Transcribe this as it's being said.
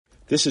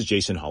This is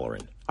Jason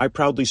Holleran. I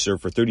proudly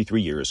served for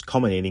 33 years,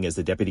 culminating as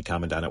the Deputy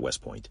Commandant at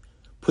West Point.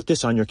 Put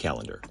this on your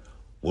calendar.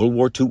 World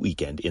War II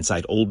weekend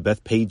inside Old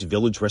Bethpage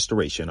Village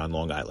Restoration on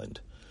Long Island.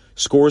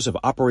 Scores of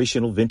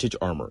operational vintage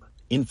armor.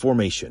 In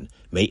formation,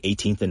 May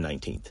 18th and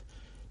 19th.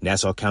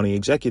 Nassau County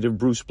Executive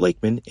Bruce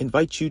Blakeman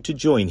invites you to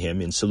join him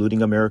in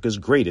saluting America's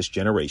greatest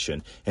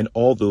generation and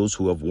all those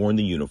who have worn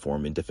the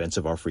uniform in defense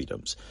of our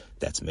freedoms.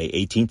 That's May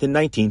 18th and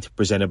 19th,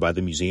 presented by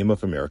the Museum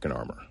of American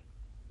Armor.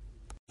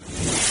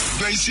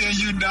 Great seeing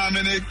you,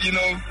 Dominic. You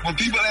know, when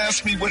people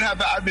ask me what have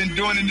I been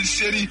doing in the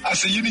city, I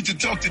say, you need to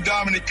talk to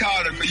Dominic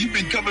Carter, because you've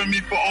been covering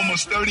me for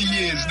almost 30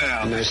 years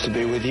now. Nice to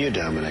be with you,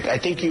 Dominic. I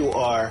think you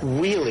are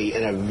really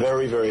in a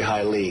very, very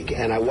high league.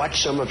 And I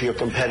watch some of your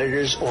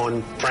competitors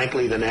on,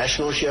 frankly, the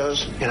national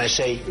shows, and I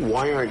say,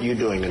 why aren't you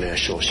doing a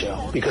national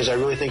show? Because I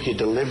really think your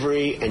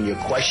delivery and your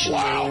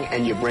questioning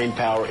and your brain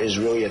power is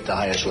really at the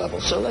highest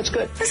level. So that's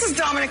good. This is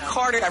Dominic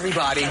Carter,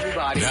 everybody.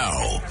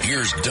 Now,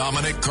 here's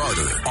Dominic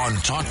Carter on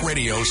Talk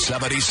Radio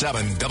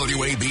 77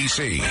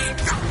 WABC.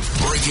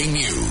 Breaking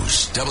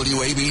news,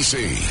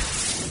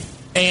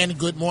 WABC. And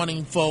good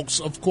morning,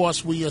 folks. Of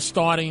course, we are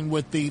starting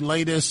with the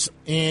latest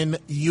in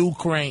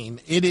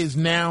Ukraine. It is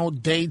now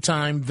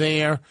daytime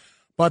there,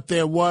 but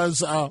there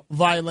was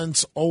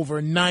violence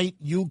overnight.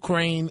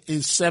 Ukraine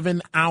is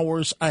 7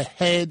 hours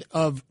ahead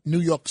of New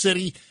York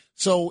City,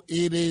 so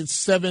it is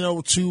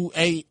 7:02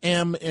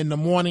 a.m. in the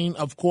morning.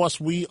 Of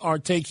course, we are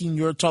taking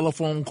your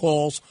telephone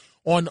calls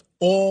on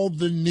all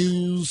the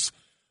news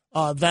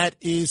that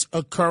is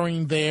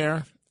occurring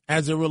there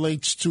as it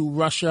relates to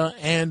Russia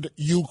and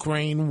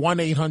Ukraine.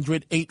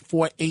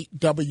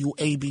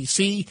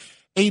 1-800-848-WABC,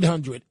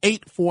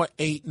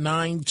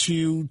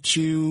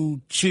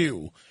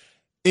 800-848-9222.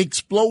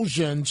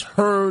 Explosions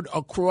heard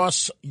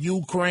across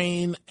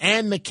Ukraine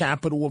and the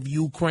capital of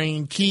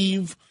Ukraine,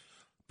 Kyiv.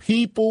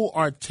 People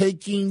are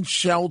taking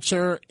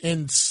shelter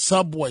in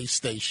subway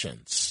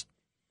stations.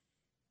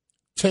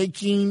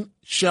 Taking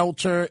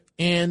shelter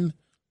in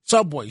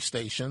subway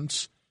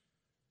stations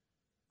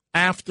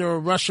after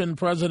Russian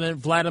President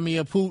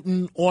Vladimir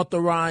Putin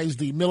authorized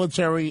the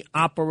military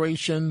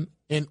operation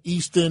in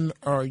eastern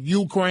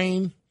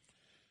Ukraine.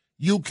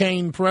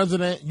 Ukraine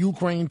President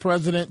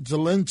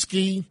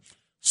Zelensky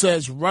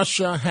says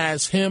Russia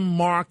has him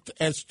marked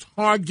as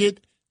target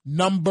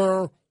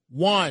number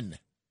one,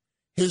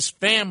 his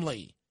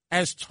family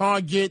as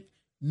target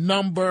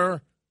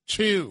number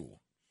two.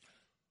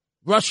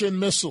 Russian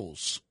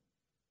missiles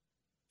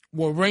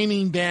were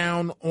raining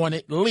down on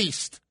at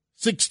least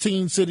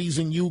 16 cities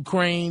in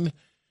Ukraine,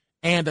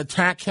 and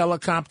attack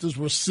helicopters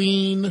were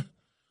seen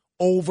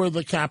over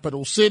the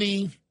capital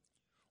city.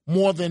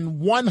 More than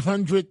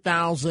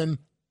 100,000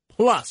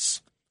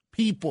 plus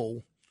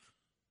people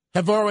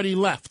have already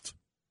left,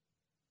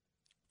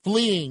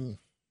 fleeing,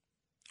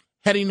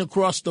 heading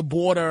across the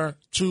border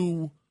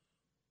to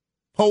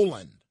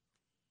Poland.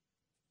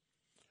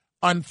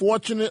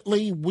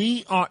 Unfortunately,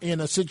 we are in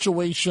a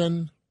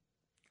situation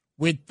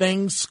where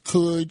things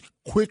could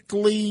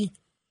quickly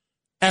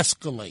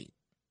escalate.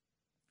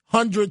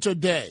 Hundreds are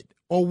dead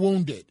or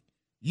wounded.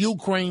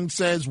 Ukraine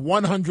says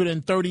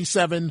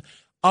 137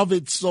 of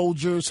its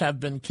soldiers have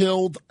been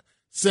killed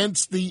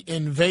since the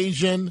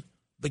invasion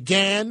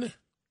began.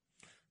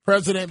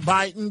 President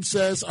Biden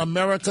says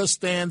America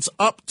stands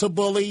up to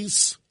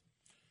bullies.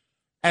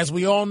 As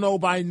we all know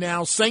by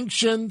now,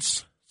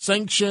 sanctions,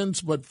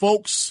 but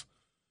folks,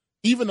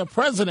 even the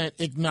president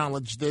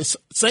acknowledged this.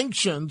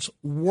 Sanctions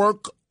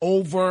work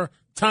over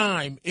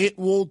time. It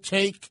will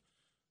take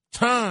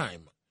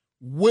time.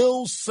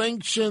 Will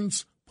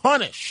sanctions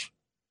punish?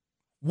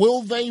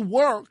 Will they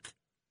work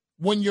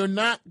when you're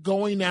not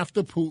going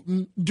after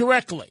Putin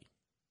directly?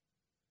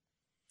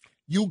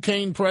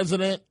 Ukraine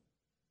President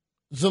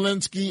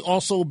Zelensky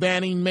also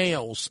banning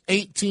males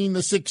 18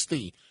 to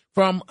 60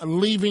 from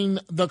leaving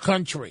the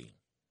country.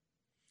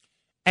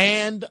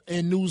 And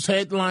in news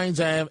headlines,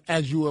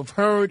 as you have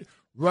heard,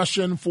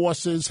 Russian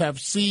forces have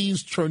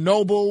seized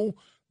Chernobyl,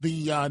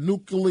 the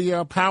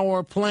nuclear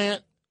power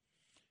plant.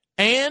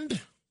 And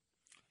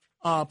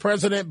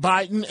President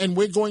Biden, and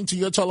we're going to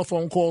your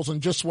telephone calls in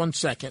just 1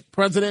 second.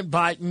 President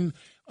Biden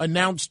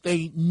announced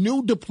a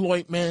new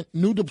deployment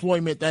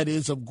that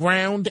is of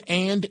ground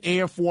and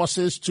air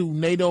forces to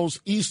NATO's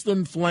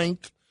eastern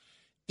flank,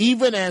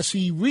 even as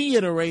he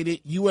reiterated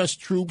U.S.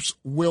 troops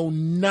will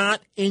not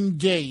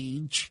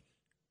engage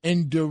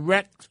in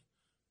direct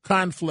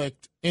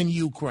conflict in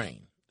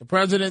Ukraine. The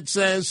president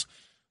says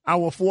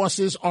our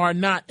forces are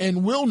not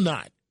and will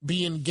not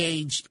be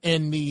engaged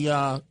in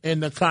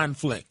the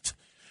conflict.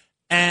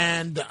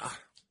 And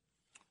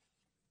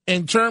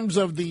in terms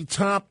of the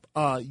top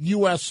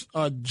U.S.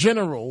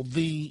 general,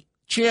 the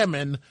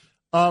chairman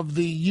of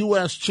the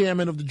U.S.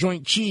 chairman of the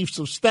Joint Chiefs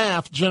of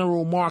Staff,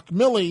 General Mark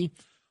Milley,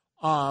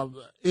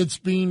 it's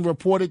being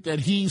reported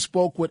that he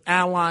spoke with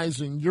allies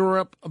in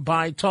Europe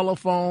by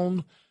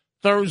telephone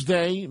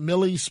Thursday.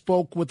 Milley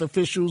spoke with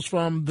officials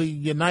from the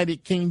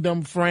United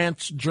Kingdom,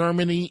 France,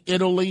 Germany,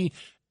 Italy,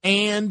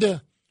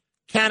 and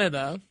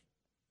Canada.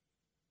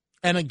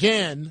 And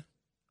again,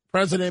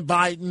 President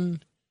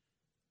Biden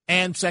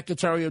and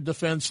Secretary of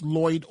Defense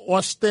Lloyd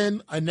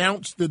Austin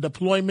announced the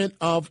deployment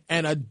of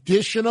an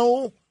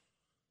additional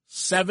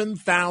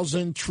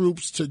 7,000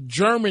 troops to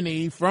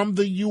Germany from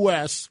the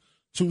U.S.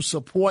 to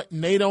support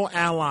NATO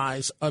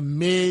allies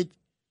amid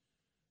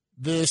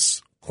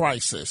this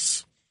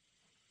crisis.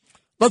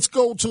 Let's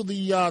go to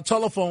the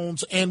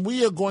telephones, and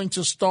we are going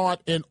to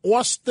start in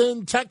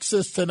Austin,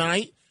 Texas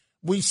tonight.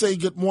 We say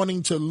good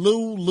morning to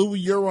Lou. Lou,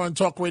 you're on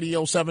Talk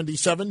Radio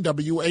 77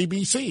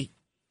 WABC.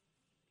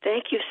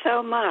 Thank you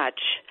so much.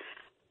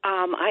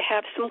 I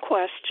have some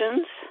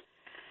questions.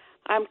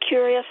 I'm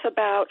curious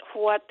about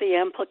what the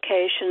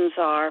implications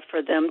are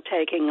for them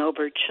taking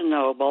over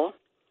Chernobyl.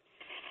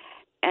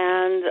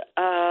 And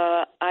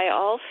I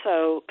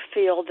also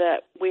feel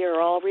that we are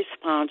all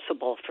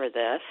responsible for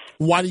this.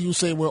 Why do you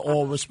say we're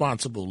all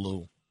responsible,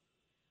 Lou?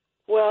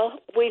 Well,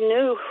 we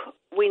know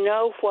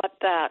what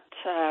that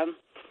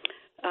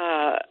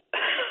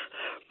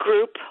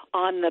group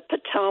on the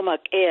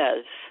Potomac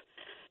is.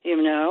 You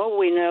know,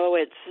 we know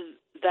it's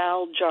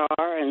Val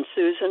Jar and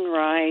Susan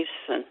Rice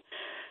and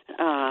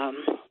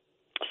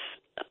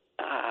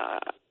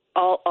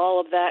all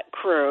of that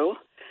crew,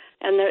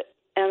 and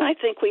I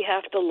think we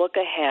have to look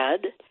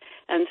ahead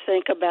and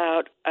think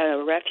about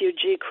a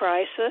refugee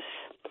crisis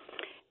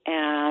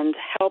and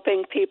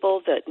helping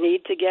people that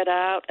need to get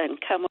out and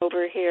come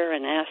over here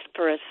and ask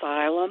for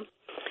asylum,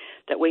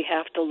 that we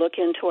have to look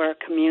into our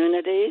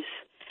communities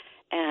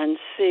and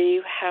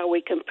see how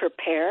we can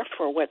prepare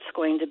for what's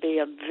going to be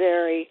a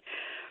very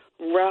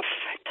rough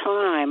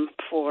time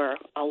for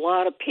a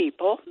lot of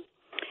people.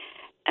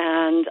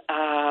 And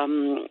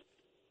I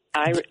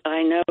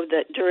know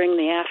that during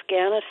the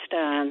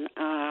Afghanistan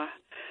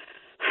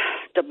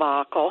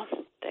debacle,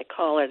 they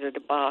call it a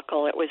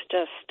debacle, it was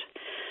just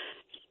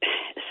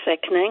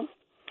sickening.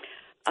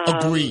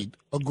 Agreed.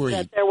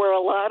 That there were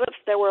a lot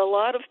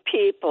of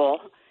people,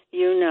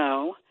 you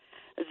know,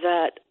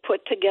 that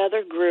put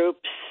together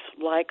groups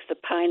like the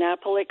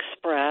Pineapple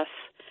Express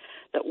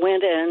that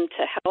went in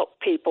to help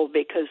people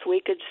because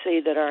we could see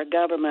that our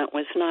government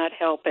was not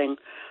helping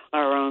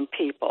our own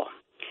people.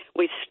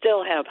 We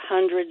still have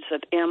hundreds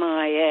of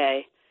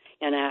MIA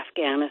in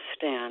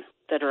Afghanistan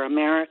that are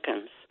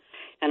Americans,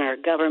 and our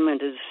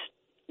government is,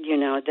 you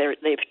know,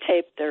 they've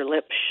taped their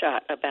lips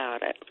shut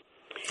about it.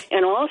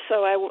 And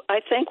also, I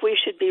think we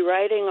should be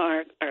writing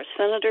our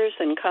senators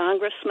and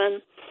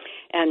congressmen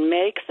and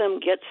make them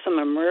get some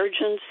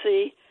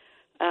emergency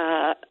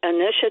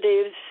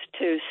initiatives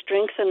to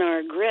strengthen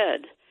our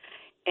grid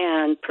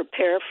and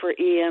prepare for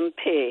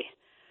EMP.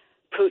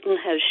 Putin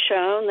has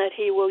shown that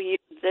he will use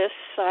this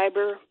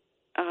cyber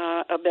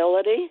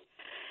ability,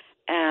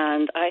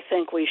 and I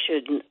think we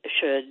should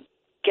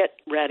get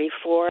ready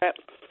for it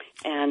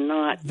and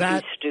not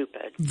be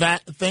stupid.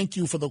 Thank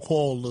you for the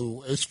call,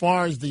 Lou. As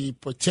far as the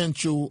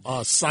potential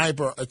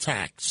cyber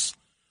attacks,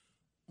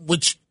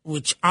 which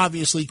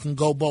obviously can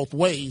go both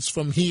ways,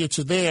 from here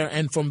to there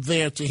and from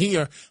there to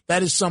here,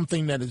 that is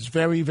something that is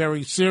very,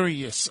 very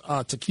serious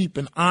to keep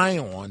an eye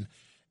on.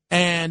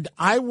 And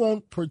I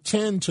won't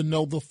pretend to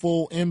know the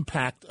full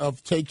impact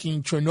of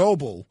taking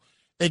Chernobyl,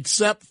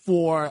 except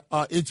for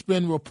it's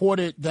been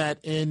reported that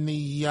in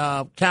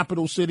the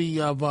capital city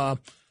of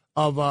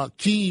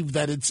Kyiv,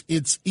 that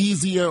it's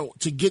easier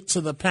to get to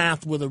the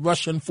path where the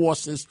Russian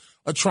forces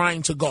are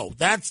trying to go.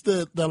 That's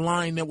the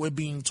line that we're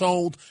being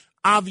told.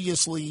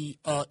 Obviously,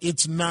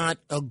 it's not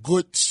a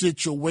good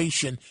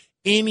situation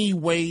any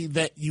way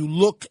that you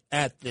look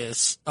at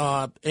this,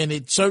 and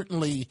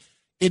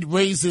it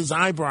raises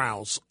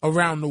eyebrows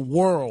around the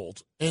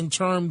world in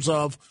terms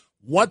of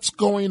what's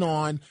going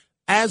on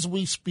as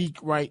we speak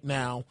right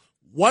now.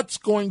 What's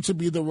going to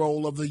be the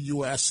role of the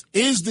U.S.?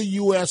 Is the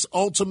U.S.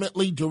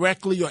 ultimately,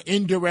 directly or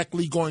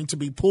indirectly, going to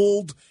be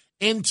pulled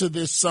into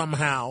this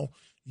somehow?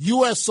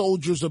 U.S.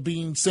 soldiers are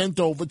being sent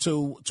over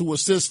to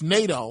assist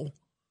NATO,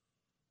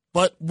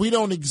 but we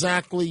don't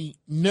exactly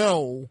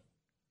know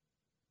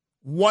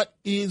what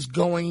is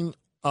going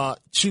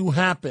to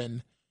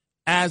happen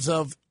as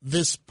of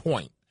this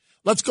point.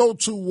 Let's go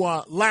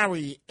to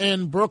Larry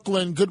in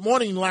Brooklyn. Good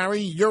morning,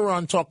 Larry. You're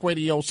on Talk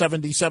Radio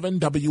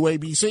 77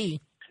 WABC.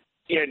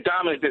 Yeah,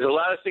 Dominic, there's a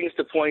lot of things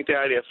to point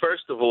out here.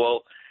 First of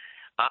all,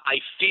 I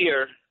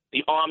fear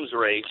the arms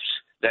race,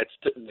 that's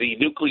the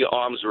nuclear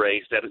arms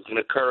race that is going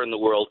to occur in the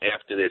world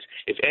after this.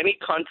 If any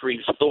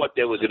countries thought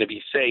they were going to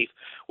be safe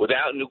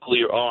without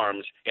nuclear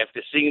arms,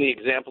 after seeing the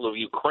example of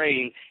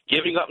Ukraine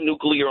giving up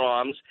nuclear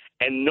arms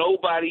and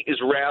nobody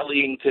is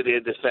rallying to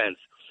their defense,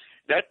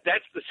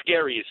 that's the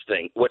scariest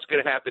thing, what's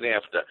going to happen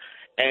after.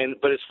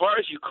 But as far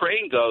as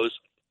Ukraine goes,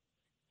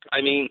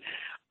 I mean,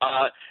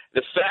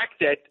 the fact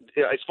that,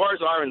 as far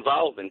as our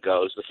involvement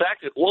goes, the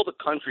fact that all the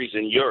countries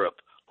in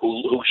Europe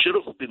who should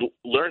have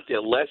learned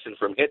their lesson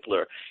from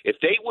Hitler, if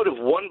they would have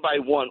one by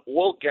one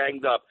all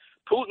ganged up,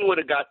 Putin would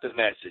have got the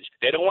message.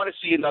 They don't want to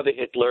see another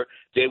Hitler.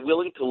 They're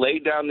willing to lay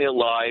down their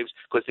lives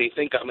because they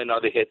think I'm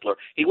another Hitler.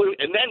 He would,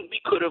 and then we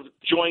could have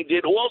joined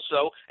in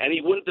also, and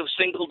he wouldn't have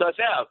singled us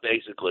out,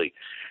 basically.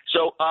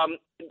 So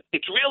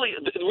it's really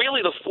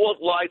the fault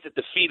lies at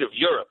the feet of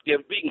Europe. They're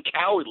being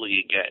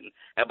cowardly again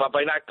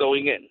by not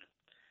going in.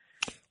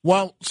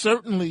 Well,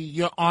 certainly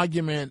your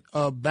argument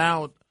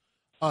about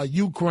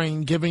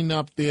Ukraine giving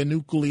up their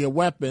nuclear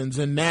weapons,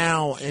 and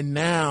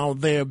now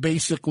they're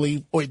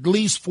basically, or at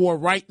least for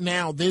right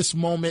now, this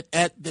moment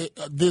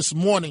this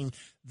morning,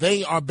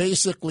 they are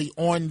basically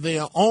on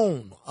their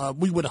own.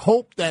 We would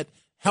hope that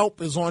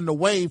help is on the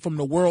way from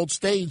the world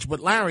stage, but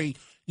Larry,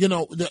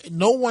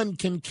 no one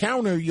can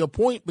counter your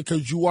point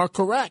because you are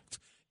correct.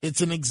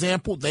 It's an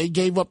example. They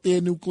gave up their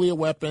nuclear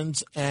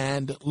weapons,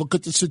 and look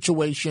at the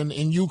situation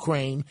in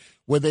Ukraine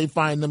where they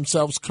find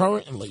themselves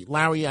currently.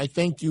 Larry, I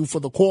thank you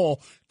for the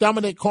call.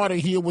 Dominic Carter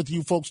here with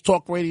you folks,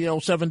 Talk Radio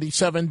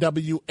 77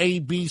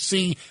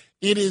 WABC.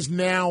 It is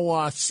now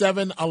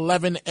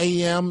 7:11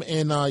 a.m.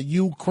 in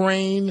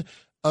Ukraine.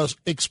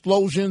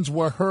 Explosions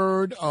were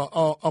heard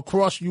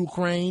across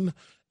Ukraine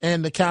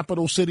and the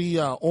capital city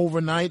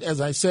overnight.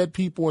 As I said,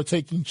 people are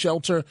taking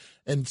shelter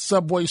in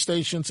subway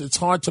stations. It's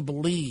hard to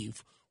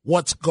believe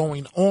what's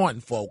going on,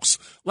 folks.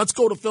 Let's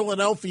go to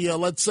Philadelphia.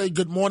 Let's say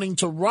good morning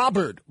to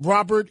Robert.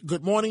 Robert,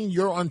 good morning.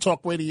 You're on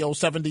Talk Radio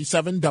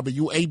 77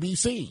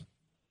 WABC.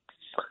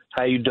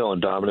 How you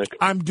doing, Dominic?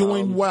 I'm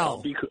doing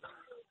well.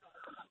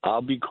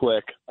 I'll be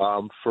quick.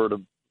 For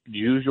the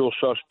usual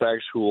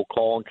suspects who will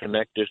call and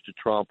connect this to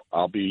Trump,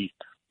 I'll be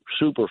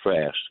super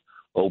fast.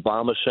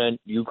 Obama sent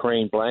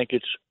Ukraine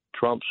blankets.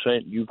 Trump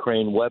sent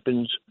Ukraine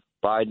weapons.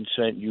 Biden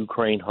sent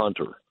Ukraine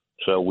Hunter.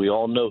 So we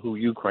all know who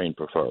Ukraine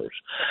prefers.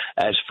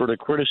 As for the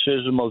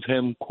criticism of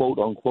him, quote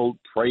unquote,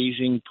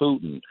 praising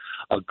Putin,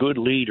 a good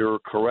leader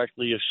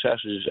correctly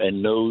assesses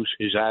and knows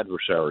his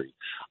adversary.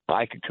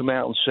 I could come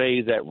out and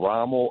say that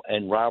Rommel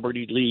and Robert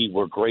E. Lee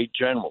were great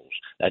generals.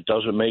 That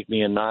doesn't make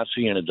me a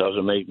Nazi and it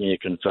doesn't make me a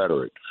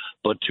Confederate.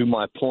 But to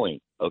my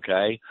point,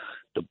 okay,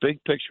 the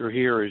big picture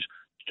here is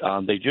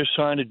they just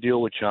signed a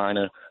deal with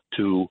China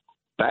to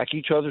back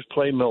each other's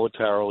play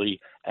militarily,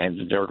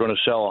 and they're going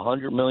to sell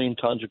 100 million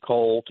tons of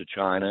coal to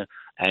China,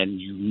 and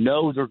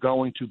they're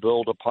going to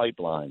build a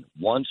pipeline.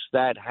 Once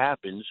that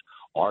happens,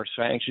 our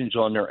sanctions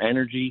on their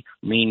energy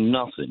mean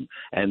nothing,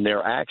 and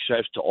their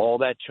access to all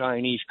that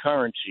Chinese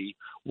currency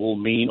will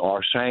mean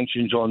our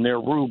sanctions on their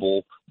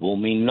ruble will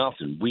mean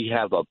nothing. We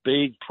have a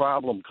big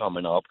problem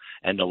coming up,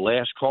 and the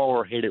last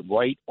caller hit it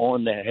right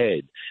on the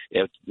head.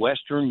 If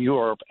Western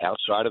Europe,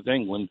 outside of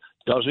England,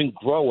 doesn't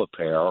grow a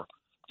pair,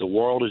 the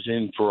world is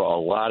in for a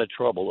lot of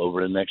trouble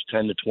over the next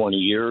 10 to 20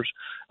 years.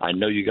 I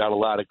know you got a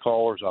lot of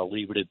callers. I'll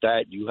leave it at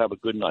that. You have a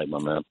good night, my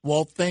man.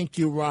 Well, thank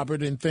you,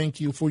 Robert, and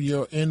thank you for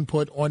your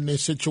input on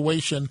this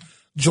situation,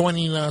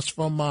 joining us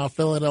from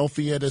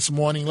Philadelphia this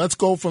morning. Let's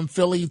go from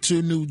Philly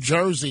to New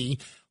Jersey.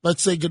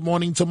 Let's say good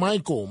morning to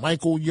Michael.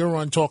 Michael, you're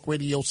on Talk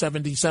Radio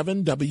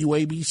 77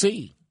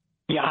 WABC.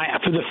 Yeah,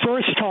 for the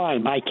first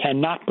time, I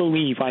cannot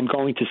believe I'm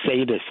going to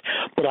say this,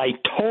 but I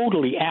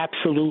totally,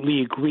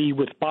 absolutely agree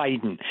with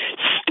Biden.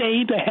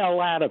 Stay the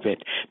hell out of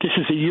it. This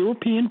is a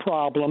European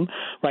problem,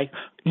 right?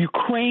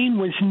 Ukraine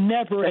was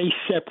never a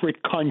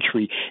separate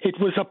country. It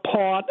was a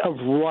part of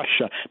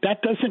Russia.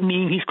 That doesn't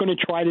mean he's going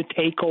to try to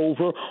take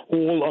over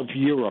all of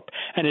Europe.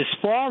 And as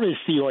far as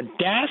the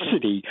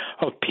audacity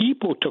of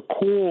people to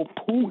call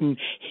Putin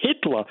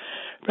Hitler,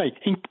 right,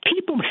 and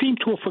people seem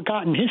to have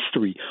forgotten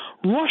history.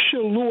 Russia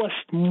lost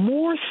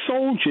more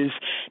soldiers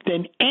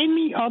than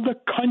any other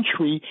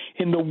country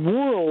in the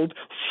world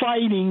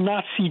fighting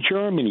Nazi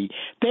Germany.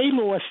 They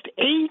lost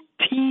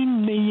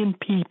 18 million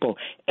people.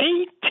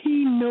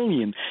 18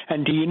 million.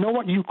 And do you know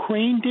what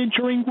Ukraine did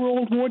during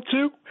World War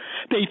II?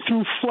 They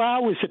threw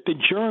flowers at the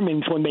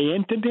Germans when they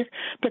entered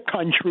the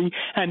country,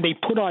 and they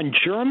put on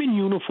German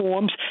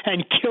uniforms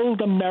and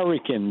killed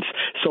Americans.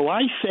 So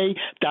I say,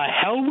 the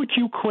hell with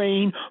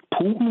Ukraine.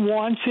 Putin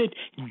wants it.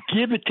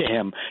 Give it to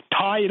him.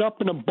 Tie it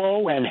up in a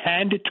bow and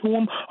hand it to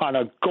him on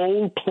a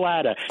gold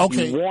platter.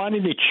 Okay. You want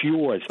it, it's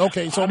yours.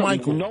 Okay, so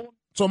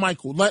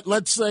Michael,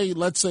 let's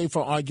say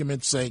for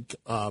argument's sake,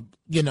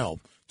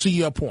 to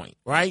your point,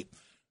 right?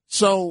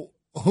 So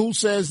who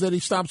says that he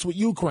stops with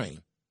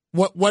Ukraine?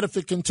 What if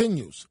it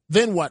continues?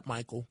 Then what,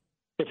 Michael?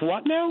 If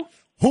what now?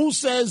 Who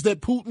says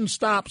that Putin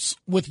stops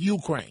with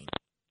Ukraine?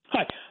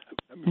 Hi.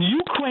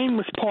 Ukraine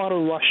was part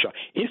of Russia.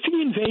 If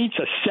he invades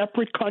a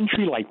separate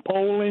country like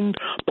Poland,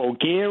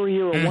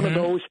 Bulgaria, or one of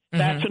those,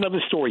 that's another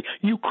story.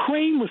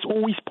 Ukraine was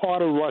always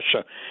part of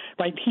Russia.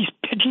 Right?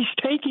 He's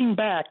taking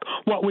back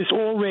what was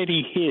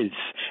already his.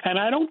 And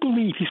I don't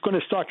believe he's going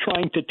to start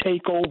trying to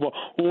take over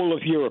all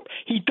of Europe.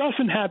 He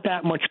doesn't have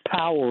that much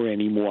power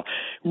anymore.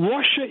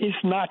 Russia is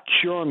not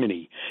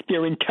Germany.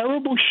 They're in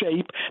terrible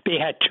shape. They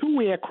had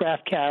 2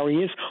 aircraft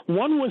carriers.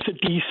 One was a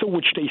diesel,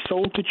 which they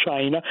sold to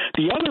China.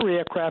 The other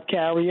aircraft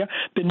carrier,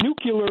 the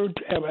nuclear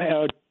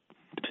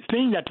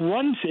thing that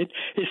runs it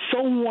is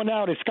so worn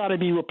out it's got to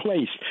be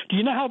replaced. Do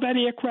you know how that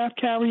aircraft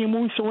carrier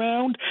moves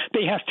around?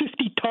 They have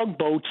 50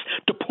 tugboats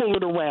to pull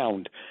it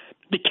around.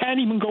 They can't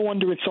even go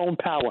under its own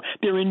power.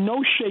 They're in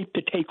no shape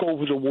to take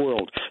over the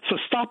world. So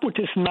stop with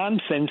this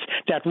nonsense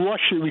that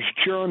Russia is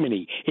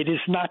Germany. It is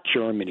not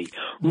Germany.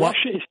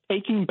 Russia is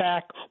taking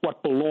back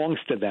what belongs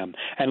to them.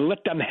 And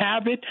let them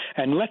have it,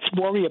 and let's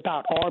worry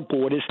about our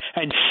borders,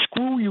 and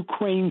screw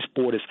Ukraine's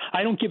borders.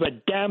 I don't give a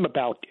damn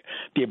about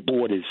their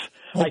borders.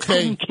 Okay. I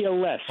couldn't care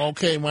less.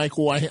 Okay,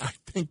 Michael, I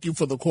thank you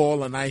for the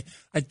call, and I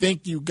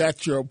think you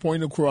got your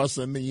point across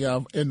in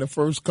the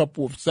first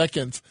couple of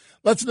seconds.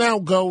 Let's now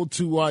go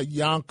to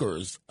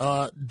Yonkers.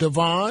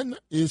 Devon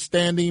is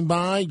standing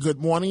by. Good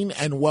morning,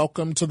 and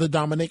welcome to the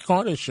Dominic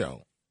Carter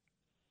Show.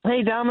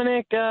 Hey,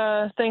 Dominic.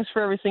 Thanks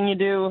for everything you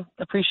do.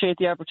 Appreciate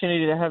the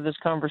opportunity to have this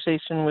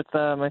conversation with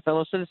my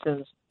fellow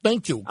citizens.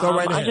 Thank you. Go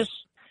right ahead.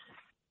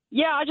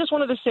 I just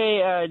wanted to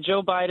say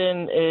Joe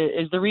Biden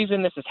is the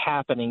reason this is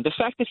happening. The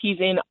fact that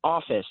he's in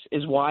office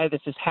is why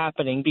this is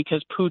happening,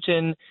 because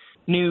Putin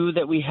knew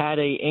that we had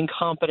an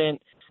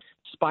incompetent,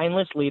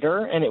 spineless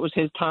leader, and it was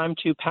his time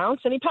to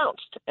pounce, and he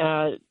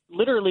pounced.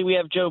 Literally, we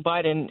have Joe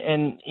Biden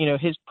and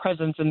his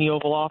presence in the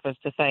Oval Office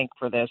to thank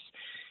for this.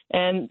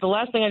 And the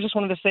last thing I just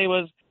wanted to say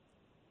was,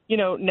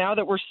 now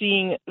that we're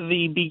seeing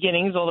the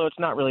beginnings, although it's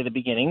not really the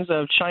beginnings,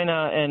 of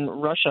China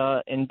and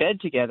Russia in bed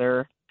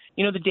together,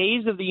 the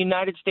days of the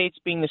United States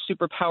being the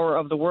superpower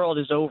of the world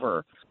is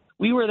over.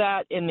 We were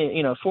that in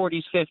the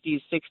 40s,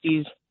 50s,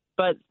 60s,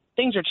 but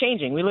things are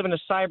changing. We live in a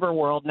cyber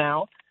world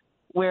now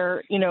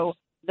where,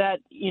 that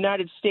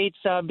United States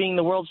being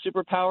the world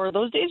superpower,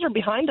 those days are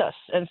behind us.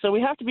 And so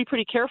we have to be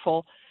pretty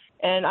careful.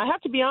 And I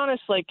have to be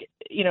honest,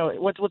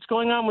 what's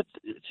going on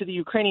to the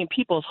Ukrainian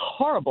people is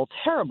horrible,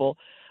 terrible,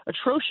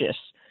 atrocious.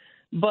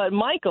 But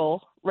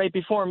Michael, right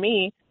before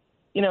me,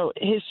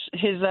 his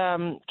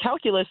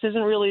calculus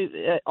isn't really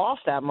off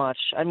that much.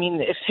 I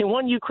mean, if they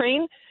won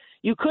Ukraine,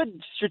 you could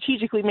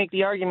strategically make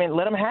the argument,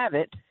 let them have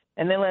it,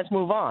 and then let's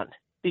move on.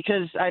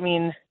 Because,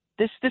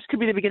 this could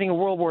be the beginning of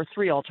World War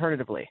III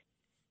alternatively.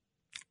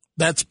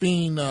 That's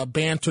being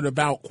bantered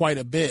about quite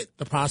a bit,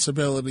 the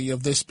possibility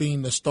of this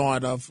being the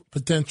start of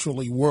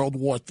potentially World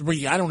War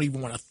III. I don't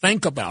even want to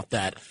think about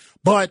that.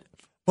 But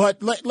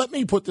let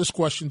me put this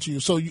question to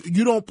you. So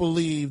you don't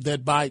believe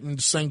that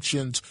Biden's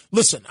sanctions –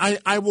 listen,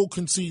 I will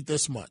concede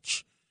this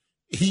much.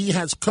 He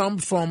has come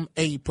from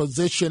a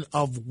position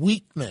of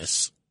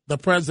weakness, the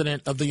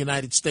president of the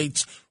United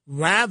States,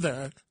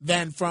 rather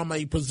than from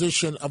a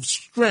position of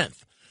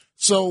strength.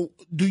 So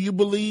do you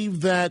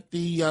believe that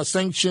the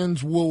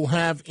sanctions will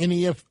have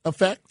any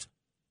effect?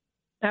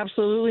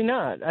 Absolutely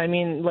not. I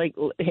mean, like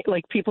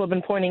people have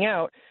been pointing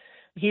out,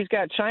 he's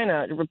got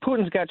China.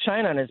 Putin's got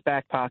China in his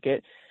back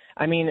pocket.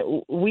 I mean,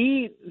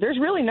 there's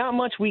really not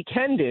much we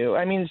can do.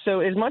 I mean, so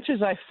as much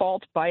as I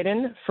fault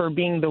Biden for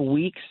being the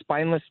weak,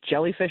 spineless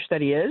jellyfish that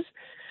he is,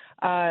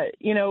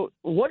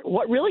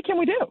 what really can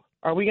we do?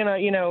 Are we going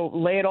to,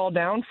 lay it all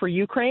down for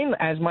Ukraine,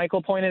 as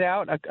Michael pointed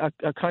out,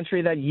 a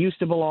country that used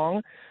to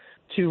belong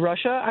to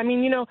Russia? I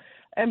mean,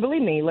 and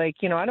believe me, I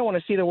don't want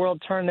to see the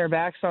world turn their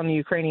backs on the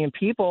Ukrainian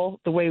people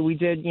the way we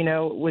did,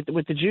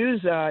 with the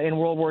Jews in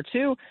World War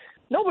II.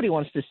 Nobody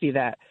wants to see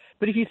that.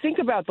 But if you think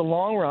about the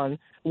long run,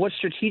 what's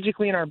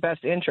strategically in our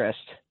best interest,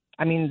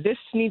 I mean, this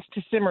needs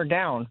to simmer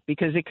down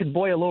because it could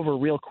boil over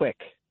real quick.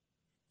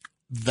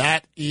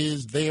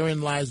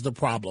 Therein lies the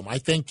problem. I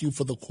thank you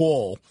for the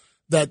call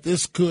that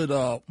this could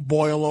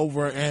boil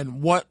over.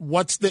 And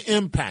what's the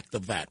impact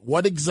of that?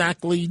 What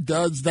exactly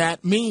does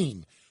that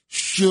mean?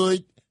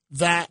 Should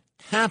that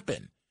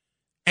happen?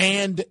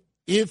 And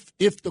if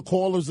the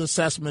caller's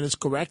assessment is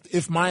correct,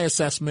 if my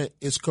assessment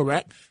is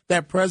correct,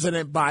 that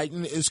President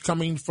Biden is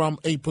coming from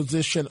a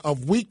position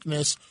of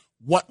weakness,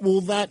 what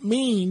will that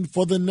mean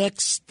for the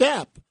next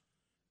step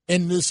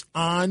in this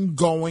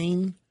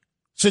ongoing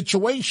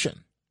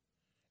situation?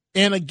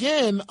 And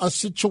again, a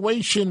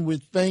situation where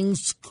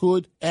things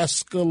could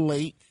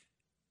escalate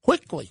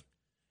quickly.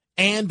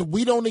 And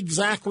we don't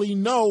exactly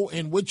know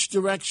in which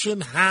direction,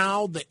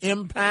 how, the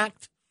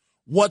impact,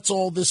 what's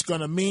all this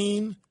going to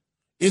mean.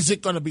 Is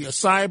it going to be a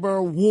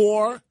cyber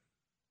war,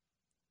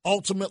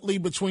 ultimately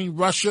between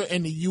Russia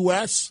and the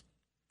U.S.?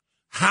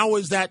 How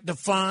is that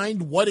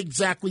defined? What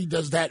exactly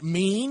does that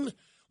mean?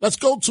 Let's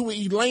go to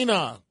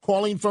Elena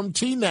calling from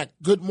Teaneck.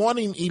 Good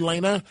morning,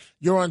 Elena.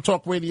 You're on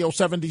Talk Radio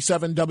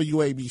 77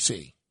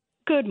 WABC.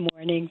 Good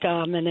morning,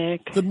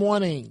 Dominic. Good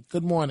morning.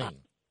 Good morning.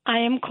 I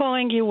am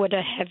calling you with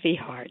a heavy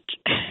heart.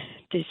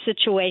 The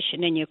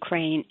situation in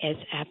Ukraine is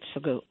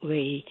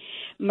absolutely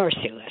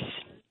merciless.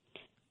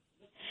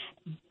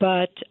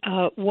 But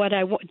what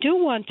I do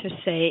want to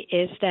say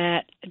is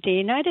that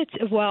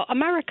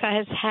America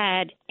has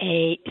had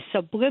a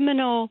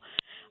subliminal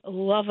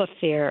love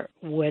affair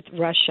with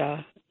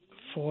Russia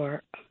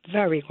for a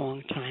very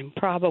long time,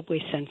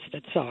 probably since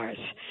the Tsars.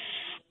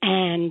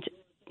 And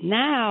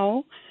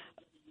now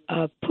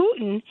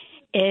Putin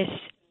is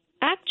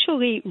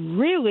actually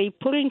really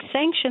putting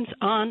sanctions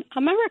on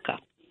America.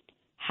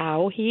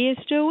 How he is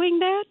doing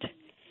that?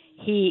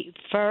 he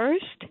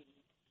first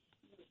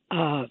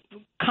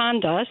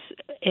conned us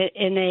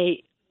in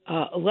a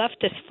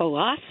leftist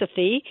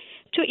philosophy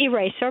to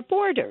erase our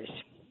borders.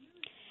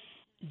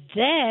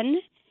 Then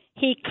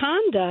he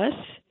conned us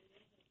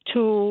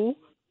to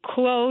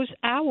close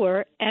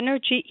our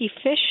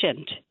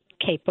energy-efficient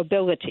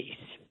capabilities.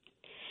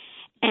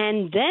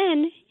 And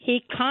then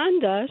he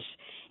conned us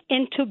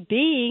into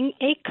being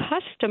a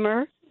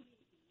customer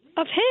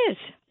of his,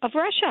 of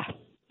Russia.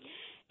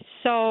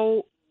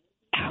 So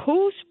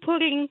who's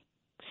putting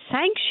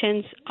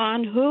sanctions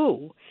on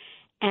who?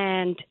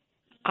 And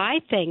I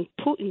think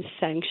Putin's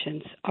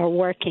sanctions are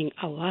working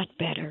a lot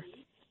better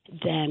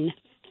than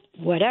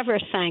whatever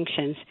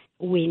sanctions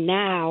we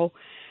now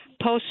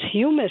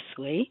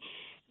posthumously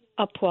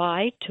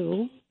apply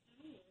to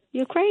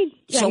Ukraine.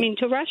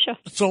 To Russia.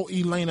 So,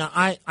 Elena,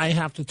 I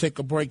have to take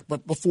a break,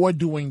 but before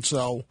doing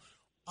so,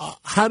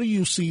 how do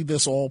you see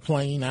this all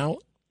playing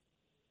out?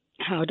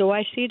 How do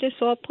I see this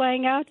all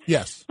playing out?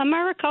 Yes.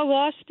 America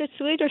lost its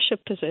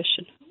leadership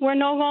position. We're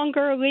no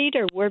longer a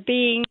leader. We're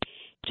being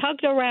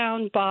tugged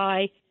around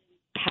by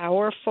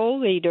powerful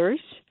leaders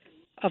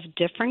of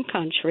different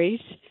countries,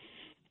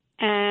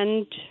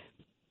 and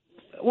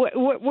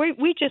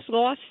we just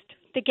lost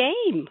the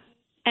game.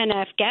 And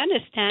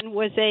Afghanistan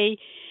was a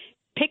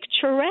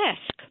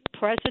picturesque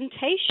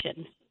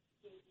presentation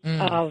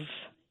of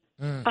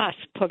us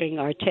putting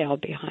our tail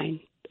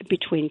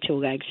between two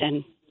legs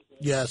and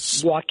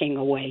walking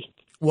away.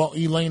 Well,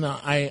 Elena,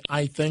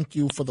 I thank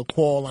you for the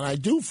call, and I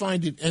do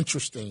find it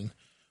interesting.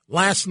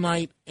 Last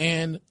night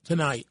and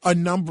tonight, a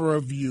number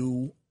of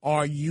you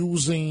are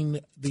using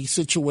the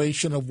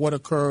situation of what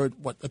occurred,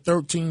 the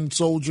 13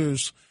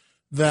 soldiers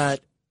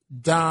that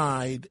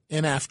died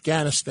in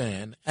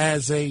Afghanistan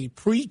as a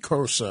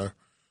precursor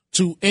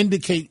to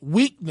indicate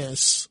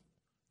weakness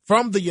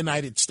from the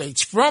United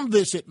States, from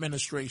this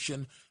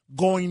administration,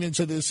 going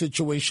into this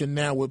situation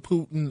now with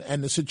Putin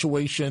and the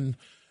situation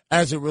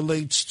as it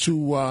relates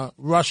to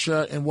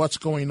Russia and what's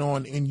going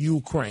on in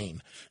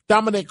Ukraine.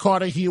 Dominic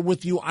Carter here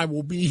with you. I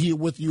will be here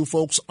with you,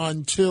 folks,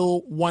 until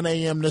 1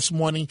 a.m. this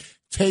morning,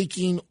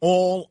 taking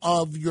all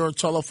of your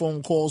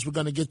telephone calls. We're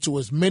going to get to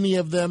as many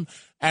of them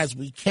as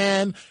we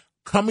can.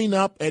 Coming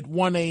up at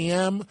 1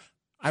 a.m.,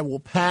 I will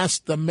pass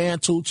the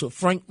mantle to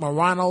Frank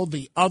Morano,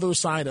 the other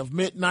side of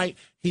midnight.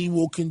 He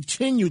will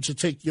continue to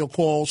take your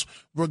calls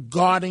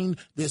regarding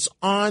this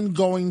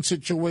ongoing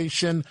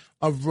situation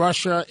of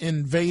Russia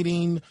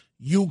invading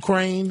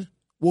Ukraine.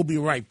 We'll be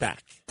right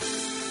back.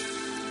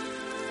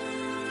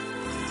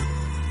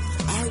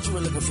 I heard you were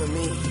looking for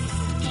me.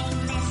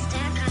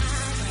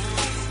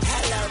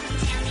 Hello.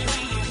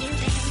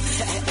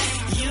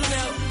 You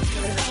know.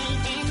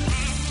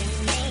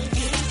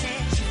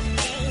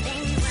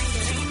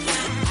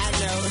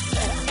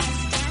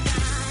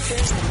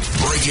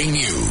 Breaking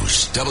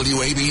news,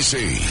 WABC.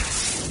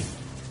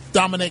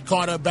 Dominic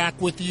Carter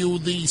back with you.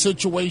 The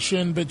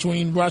situation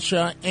between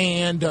Russia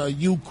and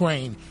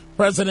Ukraine.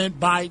 President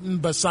Biden,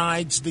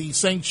 besides the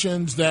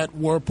sanctions that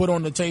were put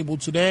on the table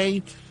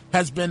today,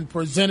 has been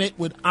presented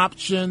with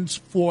options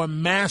for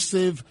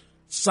massive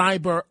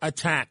cyber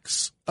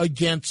attacks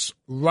against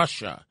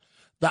Russia.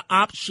 The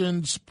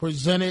options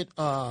presented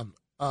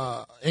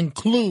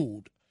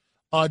include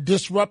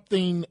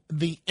disrupting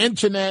the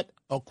internet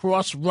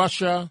across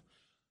Russia,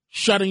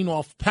 shutting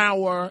off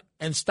power,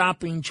 and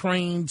stopping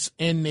trains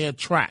in their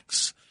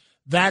tracks.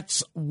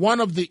 That's one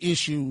of the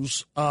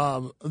issues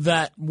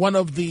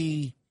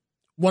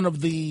one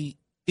of the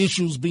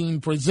issues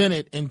being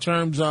presented in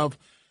terms of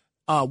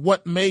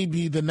what may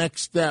be the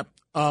next step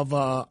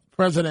of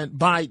President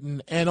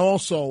Biden. And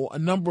also a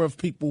number of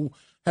people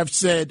have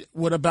said,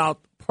 what about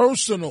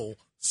personal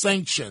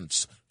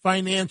sanctions,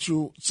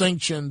 financial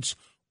sanctions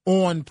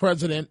on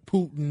President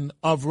Putin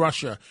of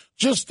Russia?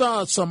 Just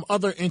some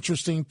other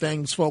interesting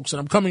things, folks, and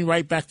I'm coming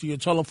right back to your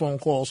telephone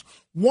calls.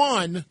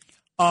 One,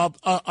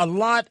 a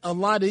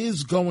lot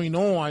is going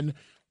on.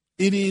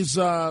 It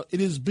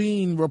is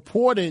being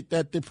reported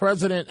that the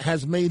president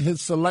has made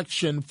his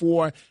selection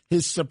for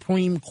his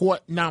Supreme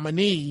Court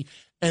nominee,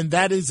 and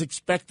that is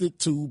expected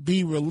to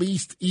be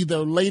released either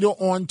later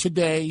on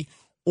today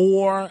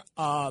or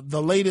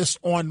the latest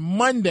on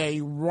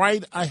Monday,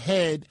 right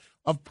ahead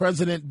of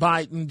President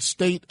Biden's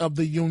State of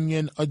the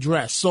Union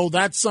address. So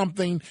that's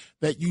something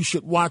that you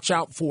should watch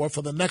out for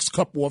the next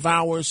couple of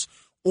hours,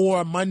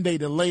 or Monday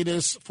the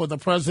latest, for the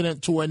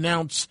president to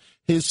announce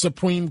his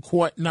Supreme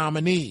Court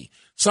nominee.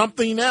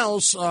 Something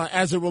else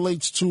as it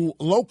relates to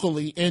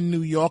locally in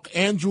New York,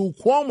 Andrew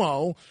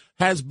Cuomo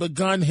has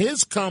begun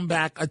his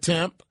comeback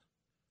attempt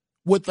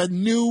with a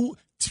new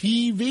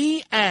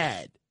TV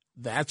ad.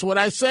 That's what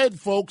I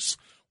said, folks.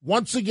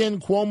 Once again,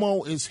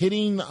 Cuomo is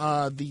hitting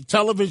the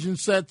television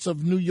sets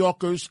of New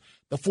Yorkers.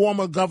 The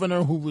former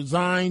governor who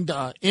resigned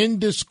in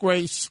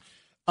disgrace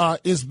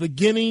is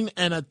beginning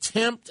an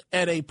attempt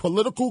at a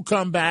political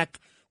comeback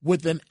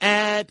with an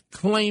ad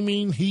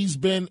claiming he's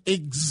been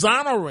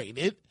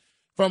exonerated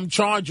from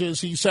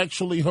charges he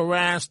sexually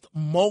harassed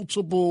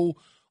multiple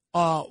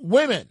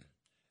women.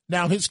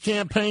 Now, his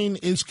campaign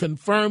is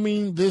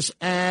confirming this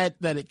ad,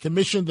 that it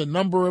commissioned a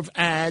number of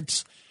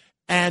ads,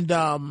 and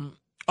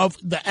of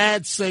the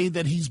ads say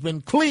that he's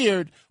been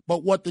cleared,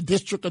 but what the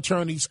district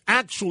attorneys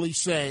actually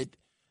said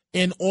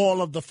in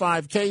all of the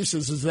 5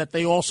 cases is that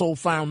they also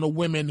found the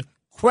women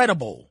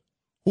credible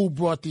who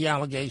brought the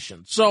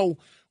allegations. So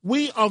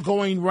we are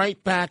going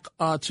right back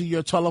to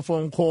your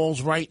telephone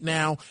calls right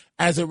now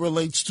as it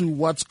relates to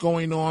what's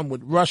going on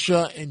with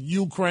Russia and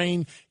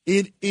Ukraine.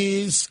 It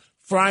is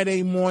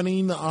Friday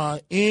morning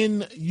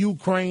in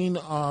Ukraine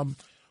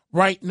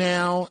right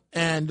now.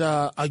 And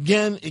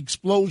again,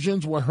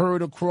 explosions were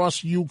heard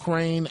across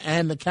Ukraine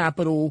and the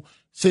capital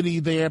city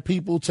there,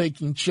 people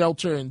taking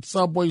shelter in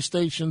subway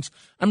stations.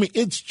 I mean,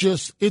 it's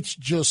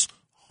just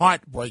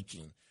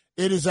heartbreaking.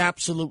 It is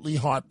absolutely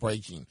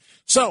heartbreaking.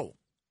 So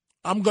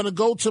I'm going to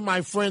go to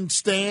my friend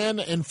Stan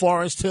in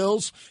Forest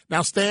Hills.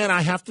 Now, Stan,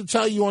 I have to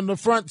tell you on the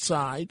front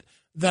side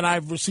that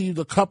I've received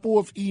a couple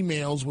of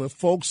emails where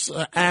folks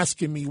are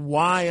asking me,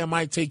 why am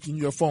I taking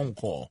your phone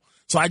call?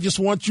 So I just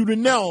want you to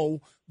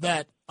know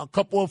that a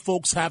couple of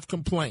folks have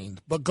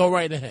complained, but go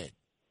right ahead.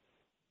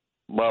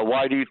 Well,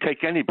 why do you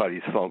take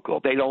anybody's phone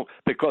call? They don't,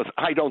 because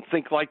I don't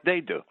think like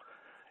they do.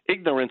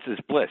 Ignorance is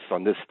bliss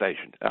on this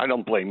station. I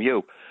don't blame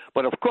you.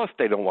 But of course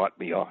they don't want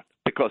me on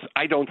because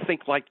I don't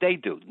think like they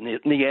do,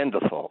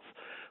 Neanderthals.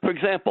 For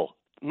example,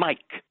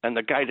 Mike and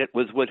the guy that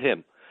was with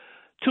him,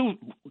 2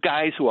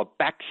 guys who are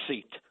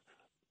backseat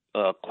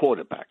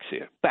quarterbacks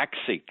here,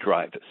 backseat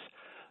drivers.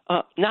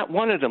 Not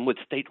one of them would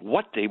state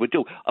what they would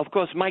do. Of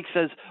course, Mike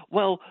says,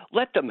 well,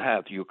 let them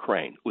have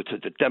Ukraine, which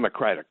is a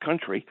democratic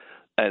country,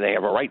 and they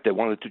have a right. They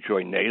wanted to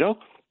join NATO.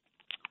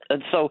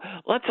 And so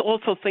let's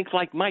also think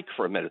like Mike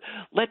for a minute.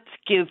 Let's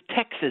give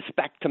Texas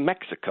back to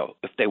Mexico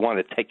if they want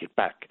to take it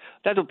back.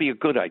 That'll be a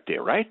good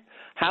idea, right?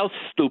 How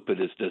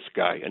stupid is this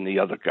guy and the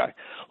other guy?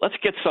 Let's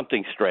get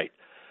something straight.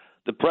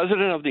 The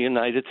president of the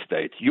United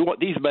States,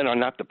 these men are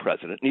not the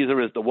president,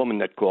 neither is the woman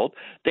that called.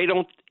 They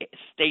don't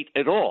state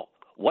at all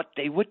what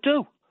they would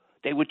do.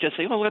 They would just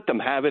say, oh, let them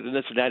have it and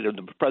this and that, and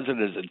the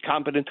president is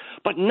incompetent.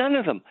 But none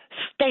of them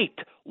state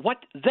what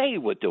they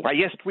would do. I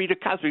asked Rita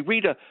Cosby,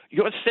 Rita,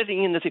 you're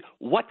sitting in the thing.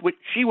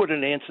 She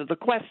wouldn't answer the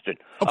question.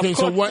 Okay,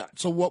 so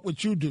what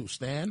would you do,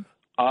 Stan?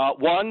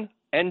 1,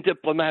 end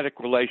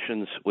diplomatic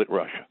relations with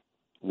Russia.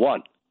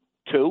 1.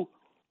 2,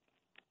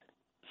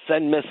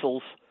 send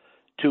missiles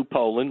to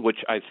Poland, which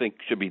I think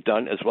should be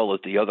done, as well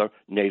as the other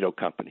NATO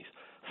companies.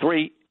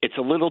 3, it's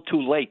a little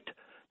too late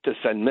to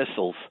send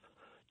missiles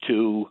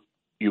to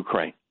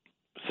Ukraine,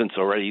 since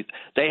already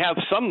they have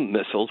some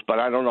missiles, but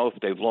I don't know if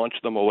they've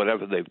launched them or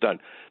whatever they've done.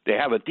 They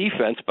have a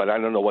defense, but I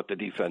don't know what the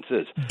defense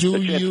is. Do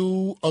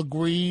you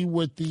agree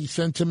with the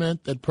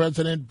sentiment that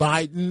President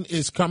Biden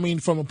is coming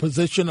from a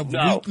position of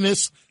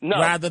weakness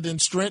rather than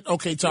strength?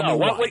 Okay, tell me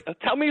why.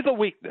 Tell me the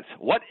weakness.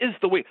 What is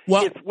the weakness?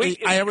 Well,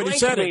 I already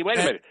said it. Wait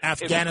a minute.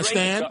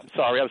 Afghanistan. I'm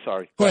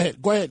sorry. Go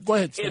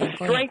ahead. Stan. If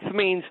strength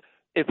means,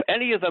 if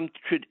any of them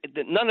should,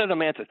 none of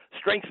them answer.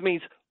 Strength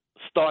means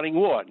starting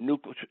war,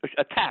 nuclear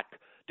attack.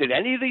 Did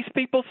any of these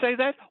people say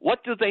that?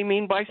 What do they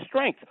mean by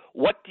strength?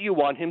 What do you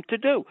want him to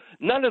do?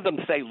 None of them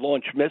say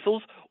launch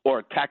missiles or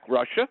attack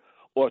Russia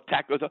or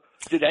attack.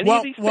 Did any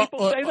of these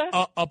people say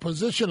that? A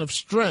position of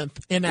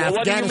strength in Afghanistan.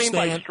 What do you mean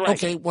by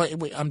strength? Okay,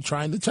 wait. I'm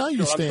trying to tell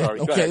you, Stan. Sorry.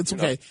 Okay, it's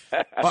okay.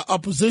 A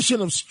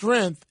position of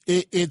strength.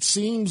 It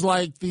seems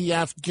like the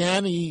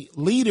Afghani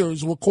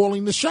leaders were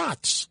calling the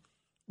shots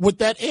with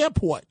that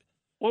airport.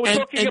 Well, we're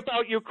talking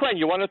about Ukraine.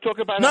 You want to talk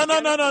about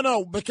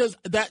No, because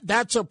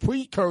that's a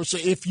precursor,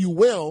 if you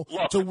will,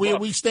 to where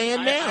we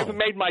stand now. I've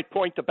made my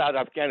point about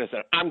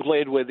Afghanistan. I'm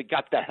glad they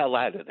got the hell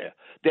out of there.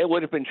 There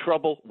would have been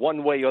trouble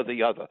one way or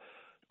the other.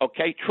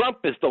 Okay? Trump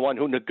is the one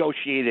who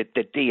negotiated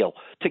the deal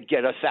to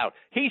get us out.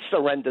 He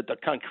surrendered the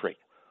country.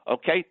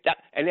 Okay?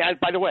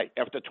 By the way,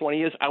 after 20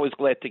 years, I was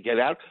glad to get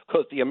out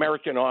because the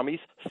American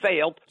armies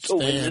failed to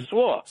win this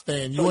war.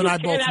 Stan, you and I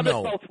both know.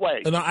 It both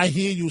ways. And I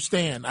hear you,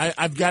 Stan.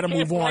 I've got to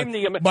move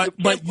on.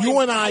 But you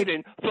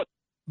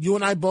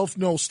and I both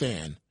know,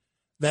 Stan,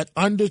 that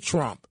under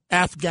Trump,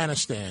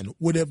 Afghanistan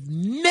would have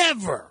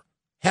never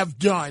have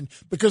done,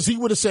 because he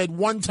would have said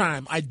one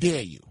time, I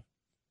dare you.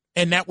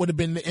 And that would have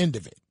been the end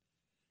of it.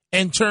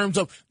 In terms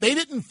of, they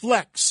didn't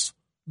flex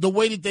the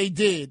way that they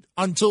did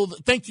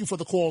thank you for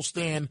the call,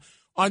 Stan,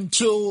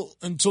 until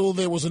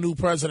there was a new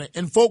president.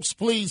 And folks,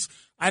 please,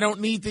 I don't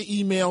need the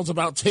emails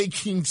about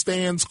taking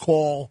Stan's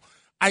call.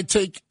 I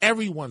take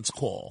everyone's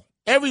call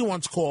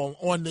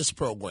on this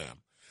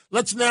program.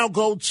 Let's now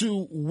go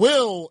to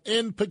Will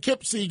in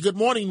Poughkeepsie. Good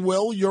morning,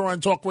 Will. You're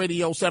on Talk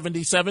Radio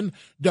 77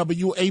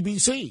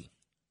 WABC.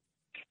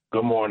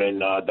 Good morning,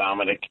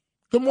 Dominic.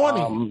 Good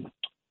morning.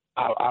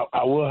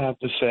 I will have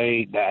to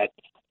say that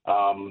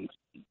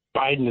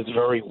Biden is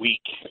very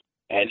weak,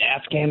 and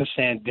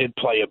Afghanistan did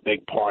play a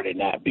big part in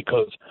that,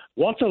 because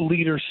once a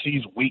leader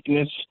sees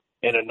weakness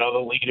in another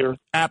leader,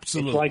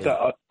 absolutely, it's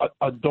like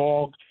a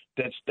dog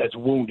that's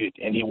wounded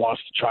and he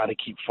wants to try to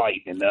keep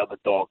fighting, and the other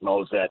dog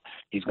knows that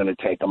he's going to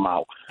take him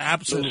out.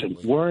 Absolutely.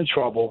 Listen, we're in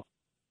trouble.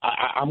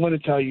 I'm going to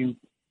tell you,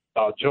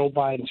 Joe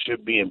Biden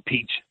should be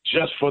impeached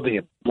just for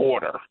the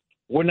border.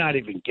 We're not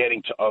even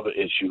getting to other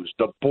issues.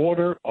 The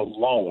border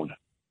alone,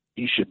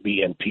 he should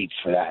be impeached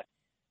for that.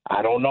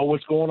 I don't know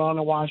what's going on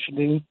in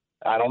Washington.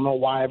 I don't know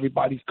why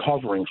everybody's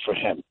covering for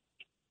him.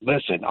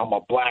 Listen, I'm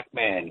a black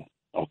man,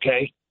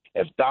 okay?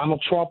 If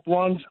Donald Trump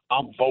runs,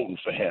 I'm voting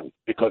for him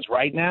because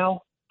right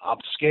now I'm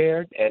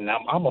scared and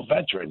I'm a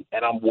veteran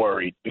and I'm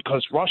worried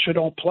because Russia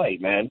don't play,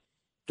 man.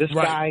 This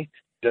guy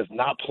does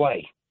not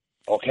play,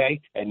 okay?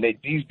 And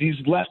these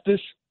leftists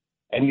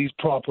and these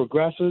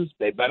progressives,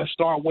 they better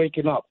start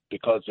waking up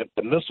because if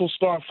the missiles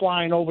start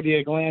flying over the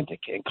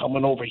Atlantic and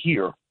coming over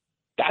here,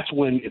 that's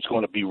when it's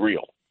going to be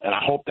real. And I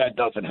hope that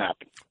doesn't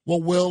happen.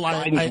 Well, Will,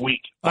 Biden's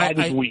weak.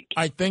 Biden's weak.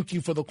 I thank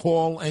you for the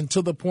call. And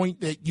to the point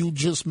that you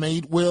just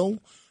made, Will,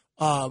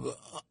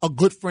 a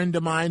good friend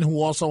of mine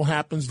who also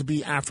happens to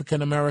be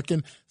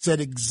African-American said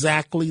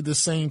exactly the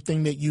same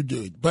thing that you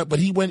did. But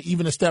he went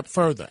even a step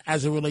further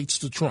as it relates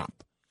to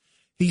Trump.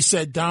 He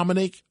said,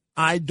 Dominic,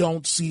 I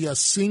don't see a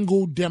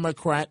single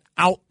Democrat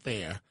out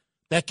there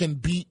that can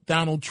beat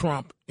Donald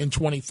Trump in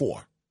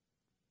 24.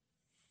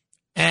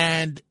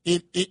 And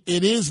it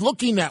is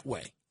looking that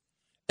way.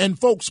 And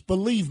folks,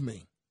 believe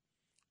me,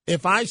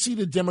 if I see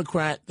the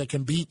Democrat that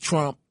can beat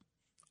Trump,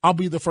 I'll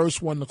be the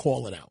first one to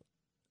call it out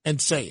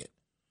and say it.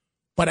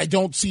 But I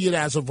don't see it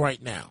as of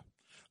right now.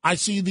 I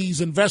see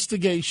these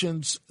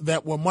investigations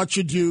that were much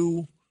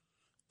ado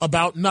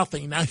about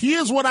nothing. Now,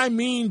 here's what I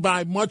mean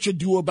by much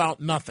ado about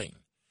nothing.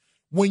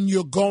 When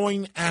you're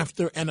going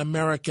after an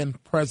American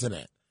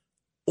president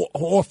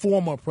or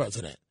former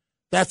president,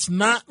 that's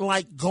not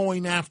like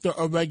going after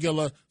a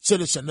regular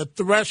citizen. The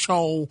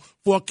threshold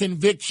for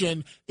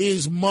conviction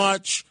is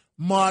much,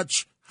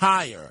 much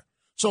higher.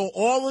 So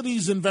all of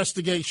these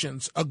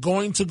investigations are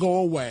going to go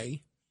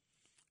away.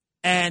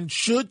 And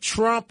should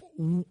Trump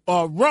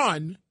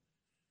run,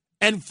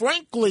 and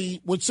frankly,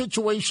 with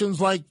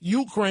situations like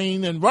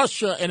Ukraine and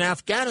Russia and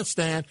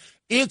Afghanistan,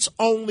 it's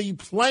only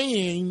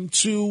playing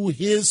to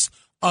his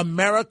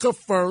America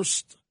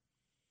first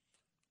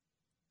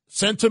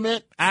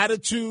sentiment,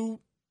 attitude,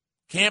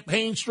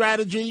 campaign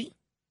strategy.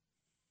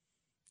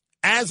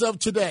 As of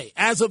today,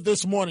 as of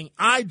this morning,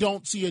 I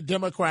don't see a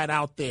Democrat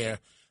out there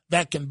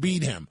that can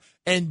beat him.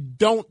 And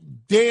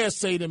don't dare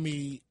say to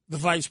me the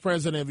vice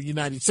president of the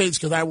United States,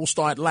 because I will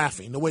start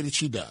laughing the way that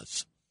she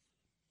does.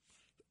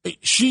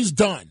 She's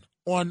done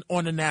on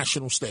the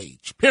national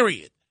stage,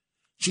 period.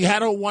 She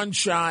had her one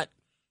shot.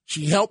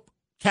 She helped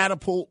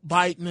catapult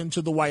Biden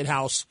into the White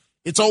House.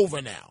 It's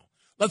over now.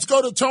 Let's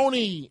go to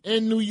Tony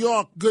in New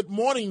York. Good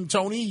morning,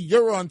 Tony.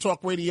 You're on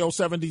Talk Radio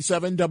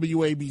 77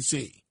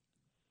 WABC.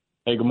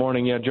 Hey, good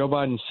morning. Yeah, Joe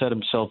Biden set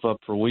himself up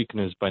for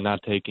weakness by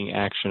not taking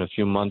action a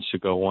few months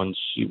ago. Once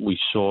we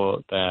saw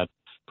that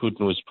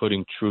Putin was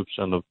putting troops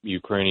on the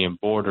Ukrainian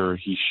border,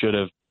 he should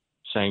have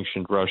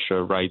sanctioned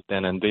Russia right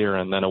then and there.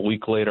 And then a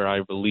week later,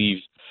 I believe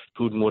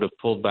Putin would have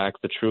pulled back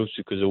the troops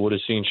because it would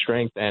have seen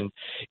strength. And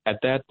at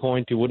that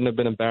point, he wouldn't have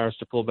been embarrassed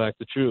to pull back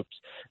the troops.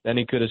 Then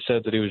he could have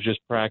said that he was just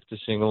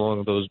practicing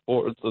along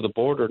the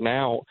border.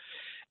 Now,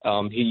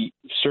 he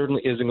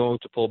certainly isn't going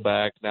to pull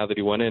back now that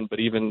he went in. But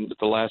even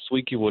the last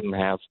week, he wouldn't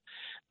have,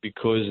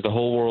 because the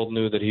whole world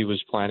knew that he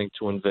was planning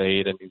to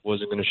invade, and he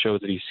wasn't going to show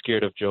that he's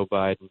scared of Joe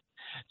Biden.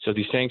 So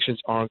these sanctions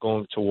aren't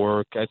going to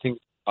work. I think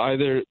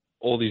either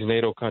all these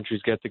NATO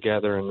countries get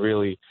together and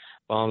really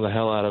bomb the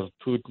hell out of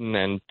Putin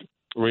and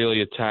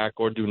really attack,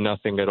 or do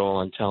nothing at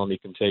all and tell him he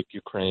can take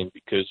Ukraine,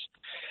 because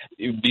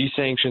these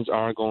sanctions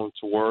aren't going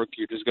to work.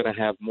 You're just going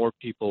to have more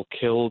people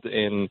killed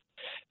in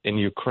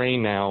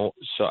Ukraine now.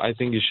 So I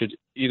think you should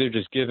either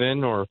just give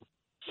in or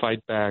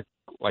fight back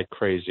like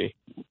crazy.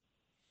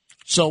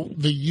 So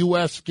the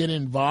U.S. get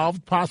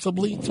involved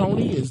possibly,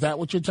 Tony? Is that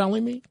what you're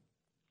telling me?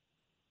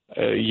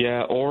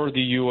 Yeah, or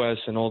the U.S.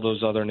 and all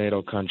those other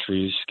NATO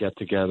countries get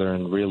together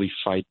and really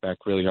fight back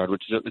really hard,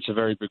 which is it's a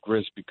very big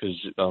risk because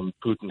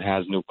Putin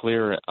has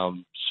nuclear,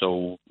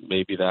 so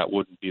maybe that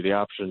wouldn't be the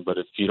option. But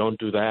if you don't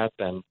do that,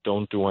 then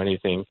don't do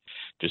anything.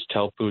 Just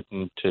tell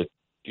Putin to,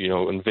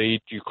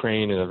 invade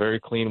Ukraine in a very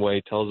clean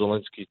way. Tell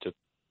Zelensky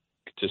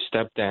to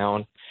step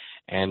down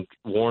and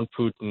warn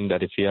Putin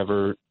that if he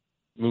ever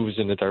moves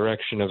in the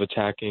direction of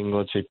attacking,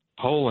 let's say,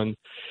 Poland,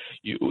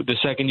 the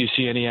second you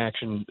see any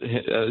action,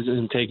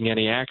 taking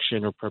any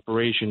action or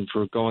preparation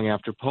for going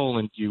after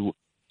Poland, you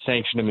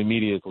sanction him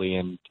immediately,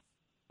 and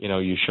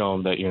you show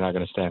him that you're not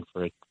going to stand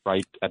for it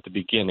right at the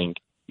beginning.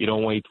 You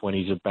don't wait when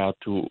he's about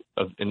to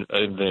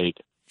invade.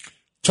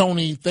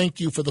 Tony, thank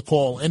you for the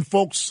call. And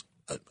folks,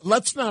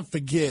 let's not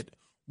forget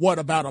what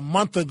about a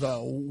month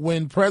ago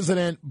when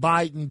President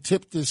Biden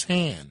tipped his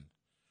hand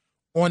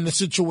on the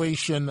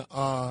situation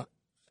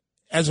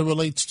as it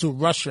relates to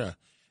Russia,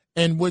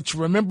 in which,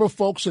 remember,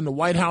 folks in the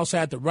White House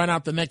had to run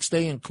out the next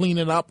day and clean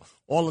it up,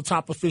 all the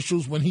top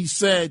officials, when he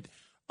said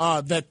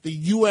that the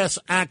U.S.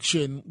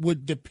 action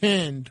would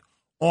depend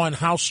on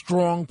how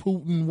strong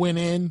Putin went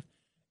in.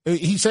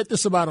 He said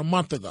this about a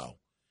month ago.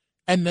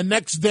 And the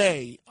next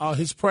day,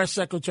 his press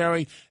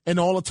secretary and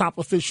all the top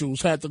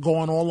officials had to go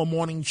on all the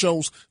morning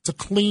shows to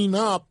clean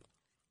up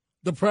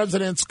the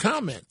president's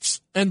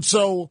comments. And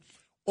so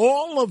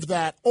all of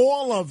that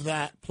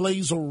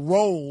plays a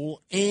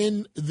role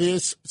in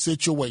this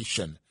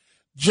situation.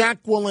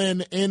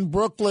 Jacqueline in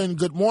Brooklyn,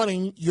 good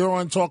morning. You're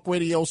on Talk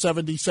Radio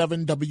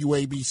 77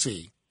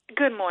 WABC.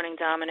 Good morning,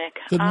 Dominic.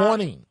 Good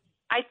morning.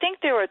 I think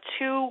there are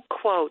two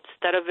quotes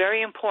that are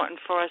very important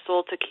for us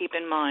all to keep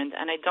in mind,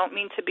 and I don't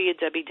mean to be a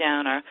Debbie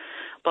Downer,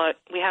 but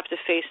we have to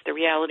face the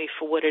reality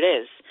for what it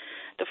is.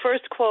 The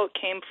first quote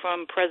came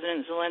from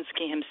President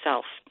Zelensky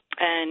himself,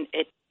 and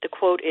the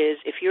quote is,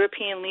 "If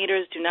European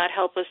leaders do not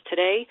help us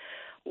today,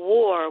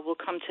 war will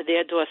come to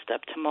their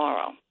doorstep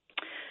tomorrow."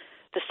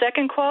 The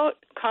second quote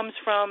comes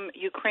from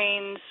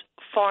Ukraine's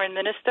Foreign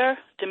Minister,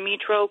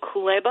 Dmytro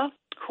Kuleba,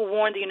 who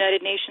warned the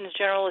United Nations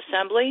General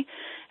Assembly,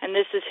 and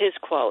this is his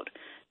quote: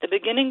 "The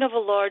beginning of a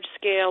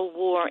large-scale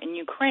war in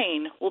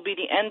Ukraine will be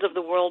the end of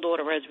the world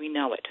order as we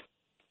know it."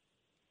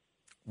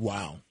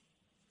 Wow.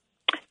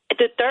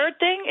 The third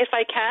thing, if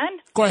I can,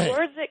 Go ahead.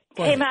 words that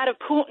came out of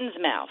Putin's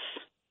mouth.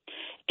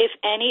 If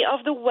any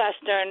of the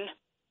Western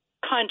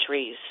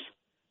countries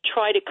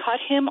try to cut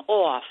him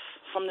off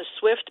from the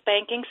SWIFT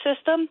banking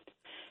system,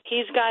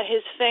 he's got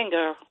his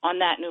finger on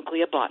that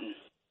nuclear button.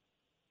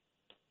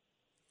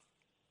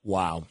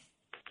 Wow.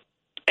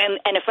 And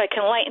if I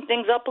can lighten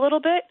things up a little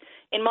bit,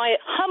 in my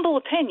humble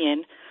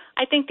opinion,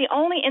 I think the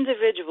only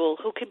individual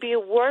who could be a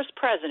worse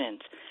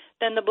president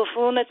than the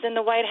buffoon that's in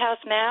the White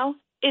House now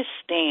is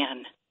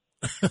Stan.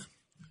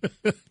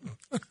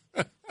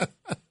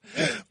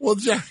 Well,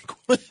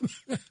 Jacqueline,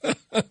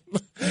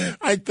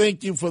 I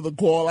thank you for the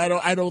call.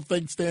 I don't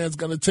think Stan's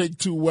going to take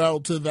too well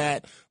to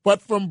that.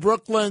 But from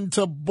Brooklyn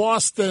to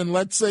Boston,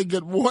 let's say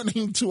good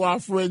morning to our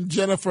friend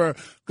Jennifer.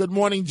 Good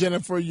morning,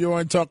 Jennifer. You're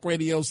on Talk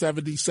Radio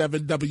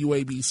 77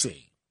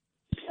 WABC.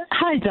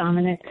 Hi,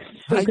 Dominic.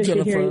 So Hi, good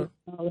Jennifer. To hear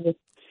you.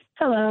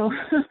 Hello.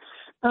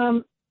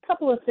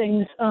 Couple of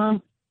things.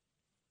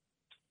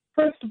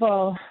 First of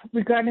all,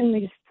 regarding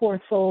these poor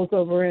souls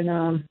over in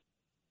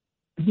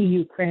the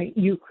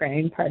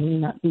Ukraine, pardon me,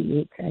 not the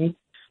Ukraine.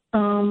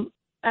 I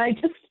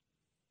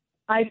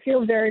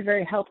feel very,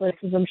 very helpless,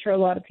 as I'm sure a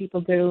lot of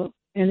people do,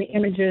 and the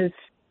images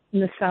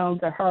and the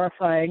sounds are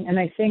horrifying. And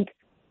I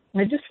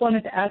just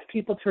wanted to ask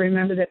people to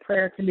remember that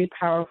prayer can be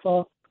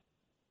powerful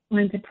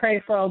and to pray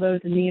for all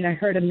those in need. I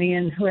heard a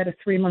man who had a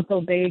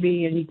 3-month-old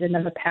baby and he didn't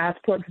have a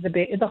passport for the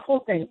baby. The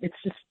whole thing, it's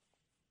just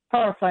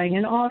horrifying.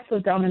 And also,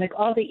 Dominic,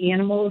 all the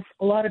animals,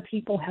 a lot of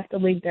people have to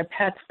leave their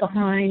pets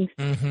behind.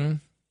 Mm-hmm.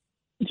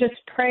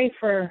 Just pray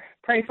for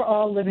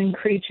all living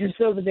creatures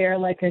over there.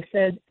 Like I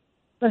said,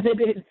 whether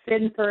they've been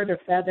thin, furred, or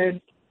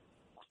feathered.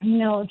 You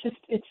know, just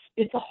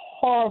it's a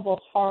horrible,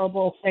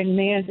 horrible thing.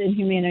 Man's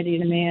inhumanity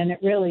to man.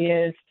 It really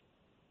is.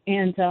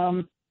 And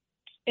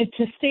it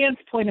to Stan's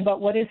point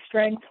about what is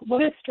strength.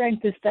 What is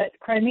strength is that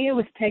Crimea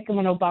was taken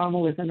when Obama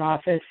was in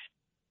office.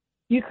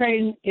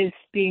 Ukraine is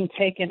being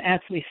taken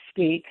as we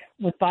speak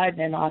with Biden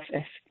in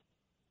office.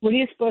 What do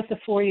you suppose the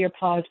 4-year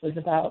pause was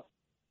about?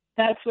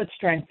 That's what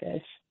strength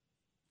is.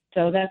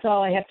 So that's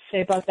all I have to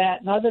say about that.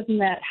 And other than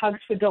that,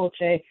 hugs for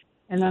Dolce,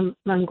 and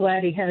I'm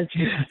glad he has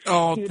you.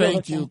 Oh,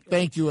 thank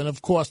you. And,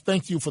 of course,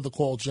 thank you for the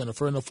call,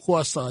 Jennifer. And, of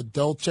course,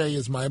 Dolce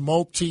is my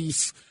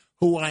Maltese,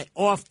 who I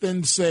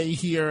often say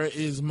here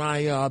is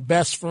my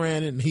best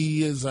friend, and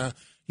he's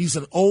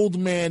an old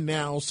man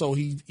now, so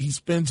he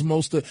spends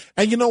most of –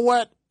 and you know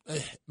what?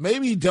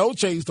 Maybe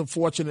Dolce is the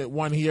fortunate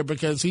one here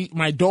because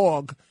my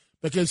dog,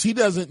 because he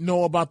doesn't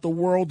know about the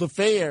world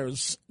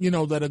affairs,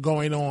 that are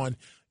going on.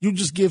 You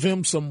just give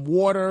him some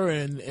water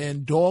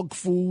and dog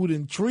food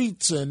and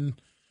treats, and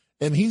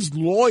he's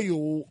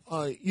loyal,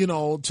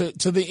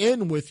 to the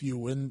end with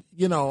you. And,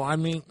 I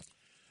mean,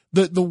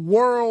 the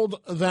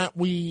world that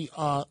we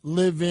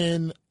live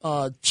in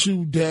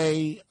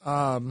today,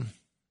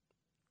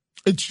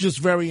 it's just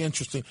very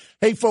interesting.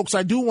 Hey, folks,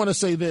 I do want to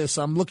say this.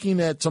 I'm looking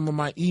at some of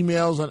my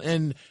emails,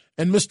 and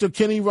Mr.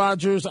 Kenny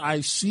Rogers, I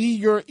see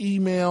your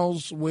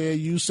emails where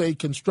you say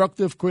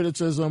constructive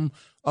criticism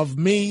of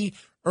me.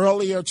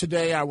 Earlier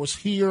today, I was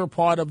here,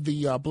 part of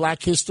the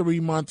Black History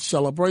Month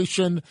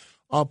celebration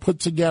put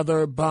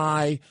together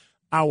by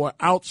our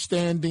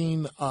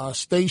outstanding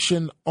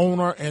station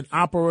owner and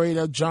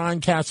operator, John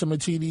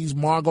Catsimatidis,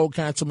 Margot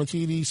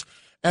Catsimatidis.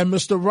 And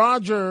Mr.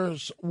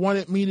 Rogers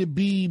wanted me to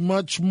be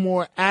much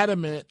more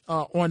adamant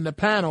on the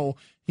panel.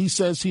 He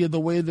says here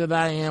the way that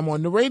I am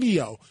on the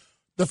radio.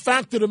 The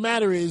fact of the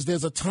matter is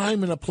there's a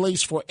time and a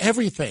place for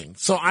everything.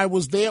 So I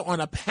was there on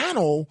a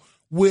panel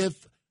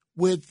with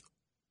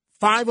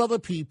 5 other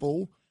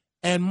people,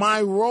 and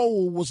my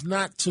role was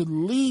not to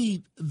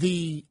lead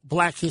the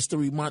Black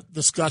History Month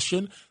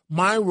discussion.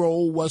 My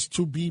role was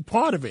to be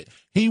part of it.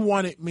 He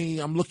wanted me,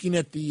 I'm looking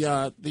at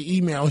the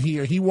email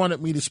here, he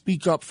wanted me to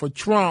speak up for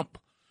Trump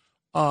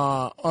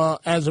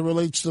as it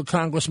relates to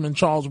Congressman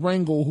Charles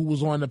Rangel, who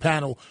was on the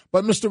panel.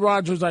 But, Mr.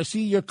 Rogers, I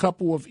see your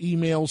couple of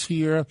emails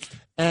here.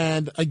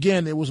 And,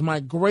 again, it was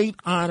my great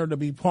honor to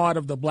be part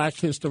of the Black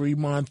History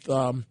Month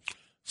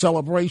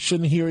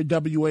celebration here at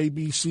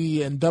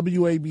WABC. And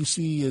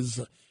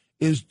WABC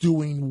is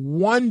doing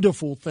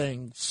wonderful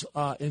things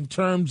in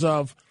terms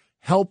of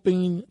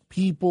helping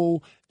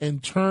people in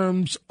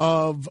terms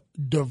of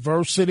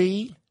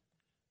diversity,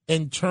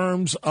 and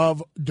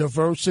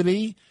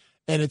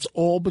it's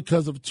all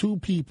because of two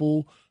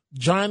people,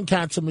 John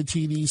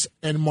Catsimatidis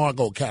and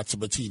Margot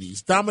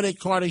Catsimatidis. Dominic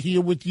Carter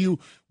here with you.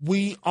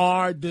 We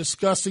are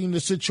discussing the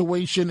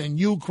situation in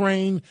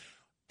Ukraine.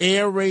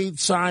 Air raid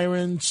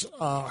sirens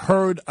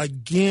heard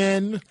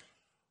again.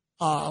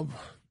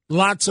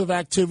 Lots of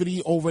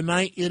activity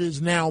overnight. It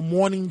is now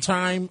morning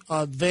time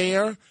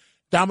there.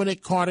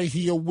 Dominic Carter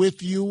here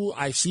with you.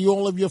 I see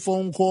all of your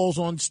phone calls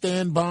on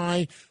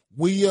standby.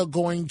 We are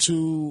going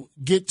to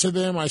get to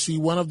them. I see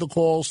one of the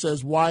calls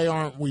says, why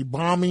aren't we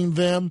bombing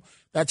them?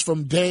 That's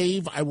from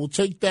Dave. I will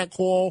take that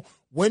call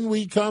when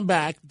we come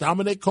back.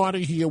 Dominic Carter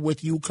here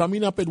with you.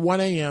 Coming up at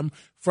 1 a.m.,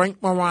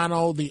 Frank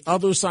Morano, The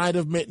Other Side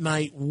of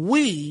Midnight.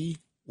 We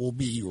will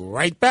be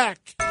right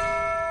back.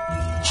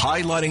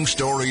 Highlighting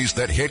stories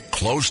that hit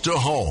close to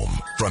home,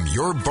 from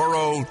your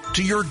borough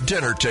to your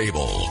dinner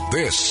table.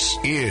 This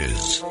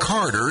is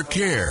Carter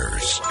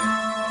Cares.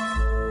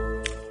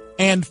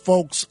 And,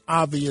 folks,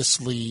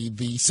 obviously,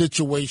 the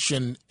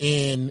situation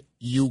in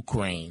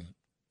Ukraine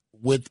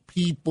with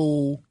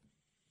people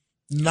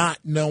not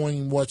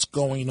knowing what's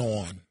going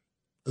on,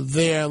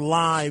 their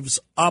lives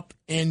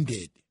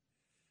upended,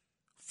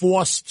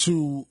 forced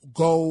to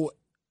go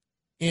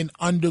in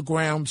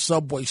underground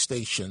subway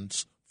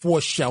stations for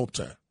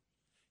shelter.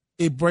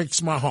 It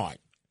breaks my heart.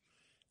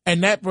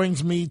 And that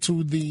brings me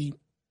to the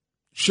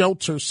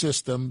shelter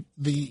system,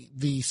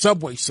 the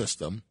subway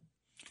system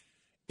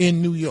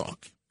in New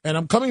York. And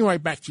I'm coming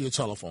right back to your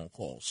telephone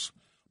calls.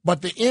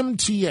 But the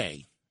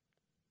MTA,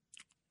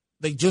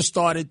 they just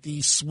started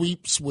these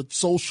sweeps with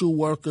social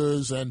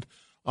workers and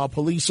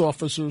police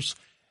officers.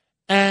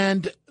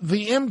 And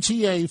the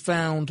MTA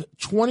found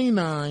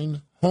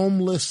 29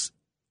 homeless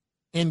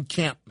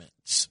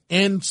encampments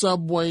in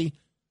subway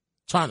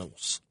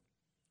tunnels.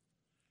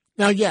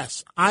 Now,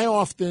 yes, I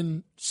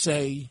often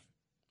say,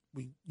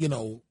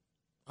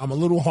 I'm a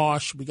little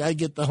harsh. We got to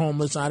get the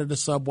homeless out of the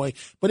subway.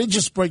 But it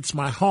just breaks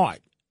my heart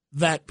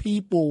that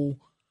people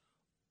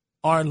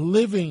are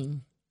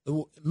living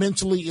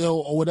mentally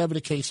ill or whatever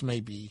the case may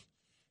be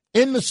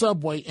in the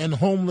subway in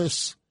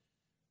homeless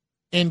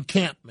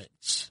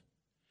encampments.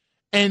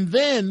 And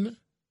then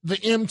the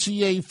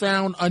MTA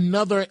found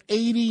another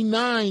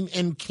 89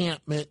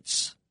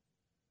 encampments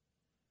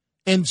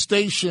and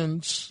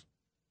stations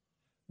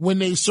when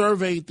they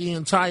surveyed the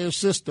entire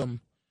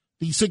system,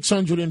 the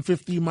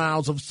 650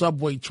 miles of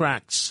subway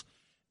tracks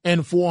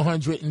and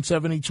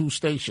 472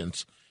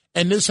 stations.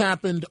 And this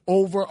happened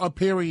over a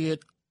period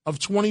of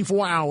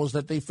 24 hours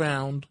that they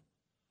found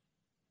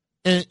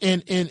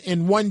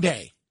in one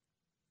day.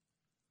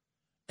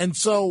 And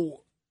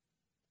so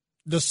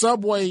the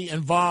subway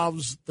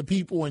involves the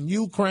people in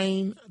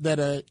Ukraine that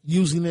are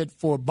using it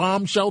for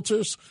bomb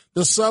shelters.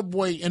 The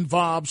subway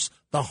involves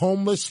the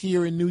homeless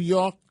here in New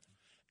York.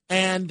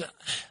 And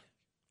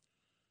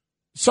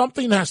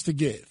something has to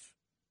give.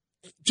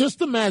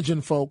 Just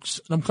imagine, folks,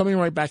 and I'm coming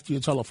right back to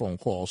your telephone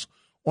calls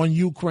on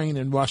Ukraine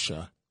and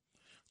Russia.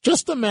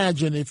 Just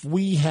imagine if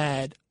we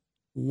had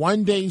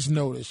 1 day's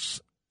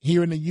notice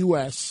here in the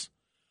U.S.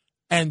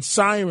 and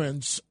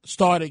sirens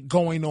started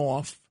going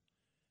off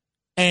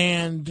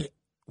and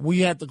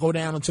we had to go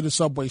down into the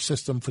subway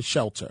system for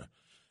shelter.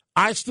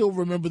 I still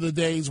remember the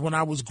days when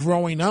I was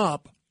growing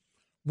up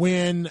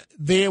when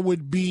there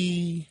would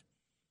be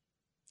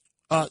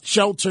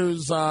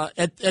shelters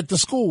at the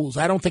schools.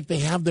 I don't think they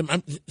have them,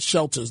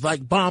 shelters,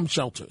 like bomb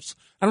shelters.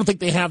 I don't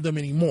think they have them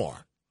anymore.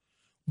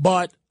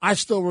 But I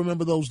still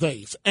remember those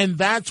days. And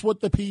that's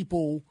what the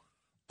people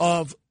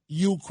of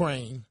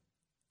Ukraine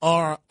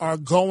are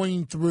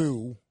going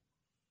through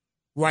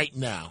right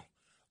now.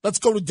 Let's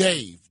go to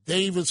Dave.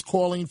 Dave is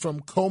calling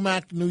from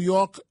Comac, New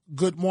York.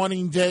 Good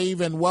morning,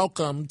 Dave, and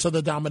welcome to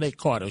the Dominic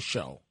Carter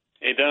Show.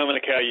 Hey,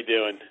 Dominic, how you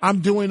doing? I'm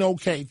doing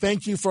okay.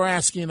 Thank you for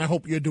asking. I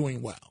hope you're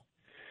doing well.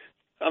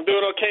 I'm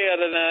doing okay,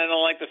 other than I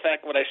don't like the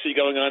fact what I see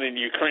going on in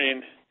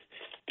Ukraine,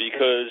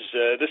 because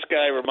this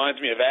guy reminds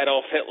me of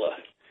Adolf Hitler.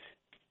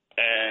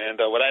 And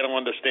what I don't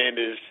understand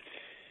is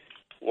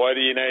why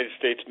the United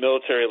States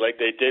military, like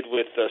they did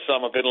with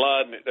Osama bin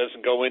Laden,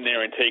 doesn't go in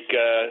there and take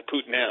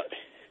Putin out.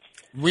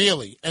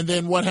 Really? And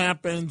then what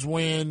happens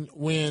when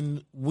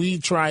we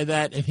try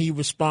that and he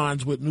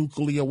responds with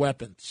nuclear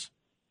weapons?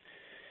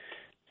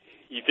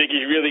 You think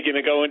he's really going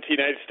to go into the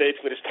United States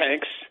with his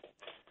tanks?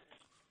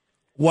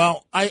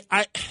 Well,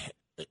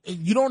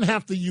 you don't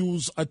have to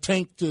use a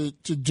tank to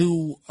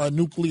do a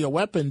nuclear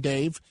weapon,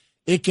 Dave.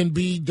 It can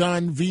be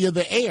done via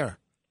the air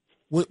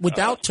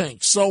without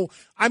tanks. So,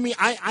 I mean,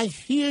 I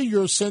hear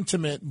your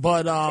sentiment,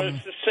 but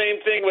it's the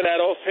same thing with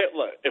Adolf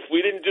Hitler. If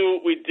we didn't do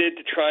what we did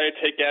to try to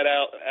take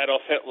out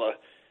Adolf Hitler,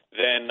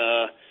 then,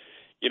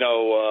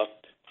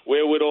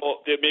 where would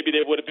maybe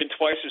there would have been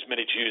twice as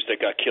many Jews that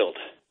got killed.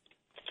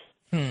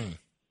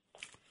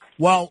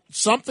 Well,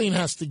 something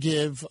has to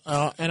give,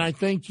 and I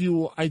thank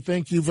you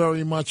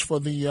very much for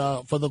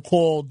the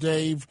call,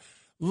 Dave.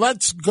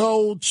 Let's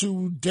go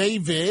to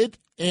David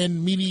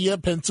in Media,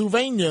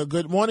 Pennsylvania.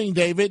 Good morning,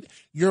 David.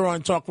 You're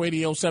on Talk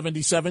Radio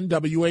 77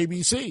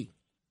 WABC.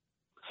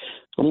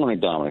 Good morning,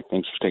 Dominic.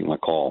 Thanks for taking my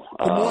call.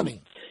 Good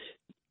morning.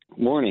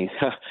 Morning.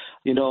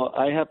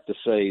 I have to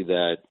say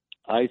that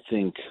I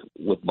think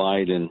with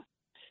Biden,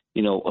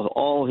 of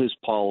all his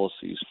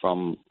policies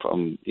from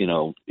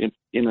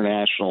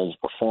international,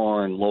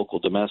 foreign, local,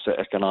 domestic,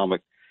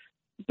 economic,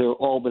 they've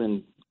all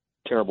been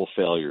terrible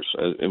failures.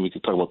 And we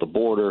could talk about the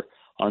border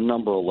on a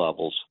number of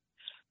levels.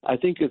 I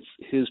think it's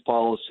his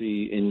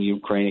policy in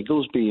Ukraine. It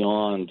goes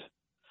beyond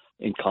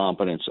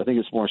incompetence. I think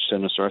it's more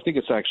sinister. I think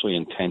it's actually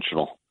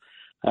intentional.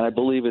 And I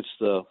believe it's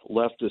the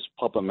leftist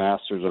puppet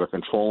masters that are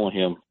controlling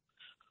him,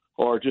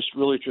 or just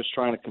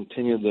trying to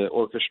continue to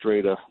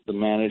orchestrate, to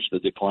manage the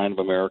decline of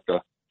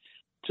America,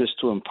 just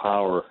to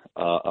empower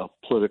a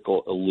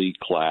political elite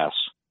class.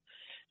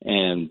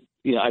 And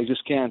I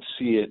just can't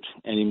see it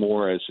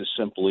anymore as just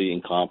simply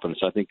incompetence.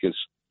 I think it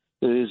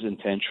is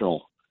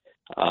intentional,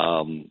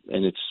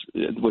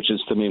 which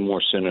is to me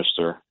more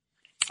sinister.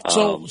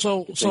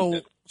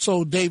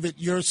 So, David,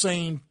 you're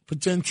saying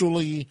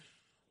potentially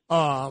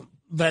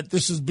that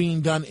this is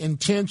being done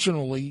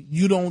intentionally.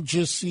 You don't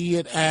just see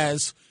it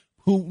as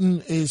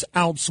Putin is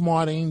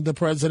outsmarting the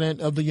president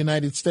of the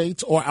United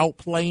States or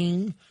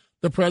outplaying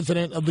the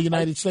president of the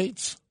United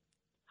States?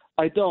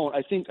 I don't.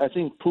 I think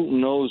Putin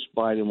knows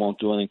Biden won't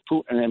do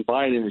anything. And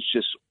Biden is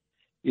just,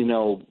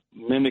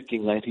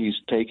 mimicking that he's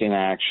taking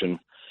action.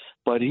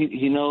 But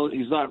he knows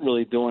he's not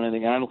really doing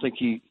anything. I don't think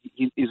he's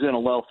going to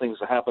allow things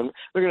to happen.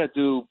 They're going to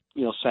do,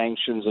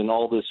 sanctions and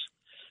all this,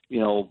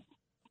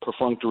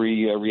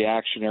 perfunctory,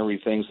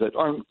 reactionary things that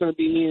aren't going to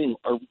be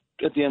or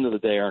at the end of the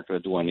day aren't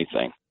going to do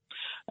anything.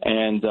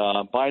 And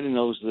Biden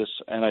knows this,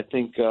 and I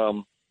think,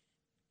 and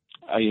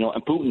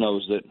Putin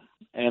knows it.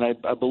 And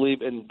I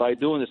believe, and by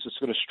doing this, it's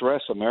going to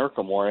stress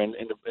America more. And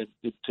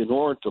in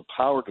order to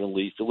power the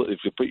elite, if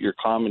you put your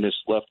communist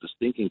leftist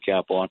thinking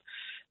cap on,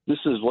 this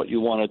is what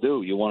you want to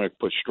do. You want to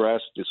put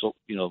stress,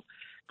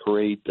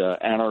 create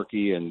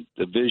anarchy and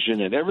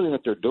division, and everything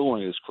that they're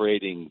doing is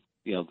creating,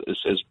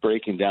 is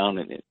breaking down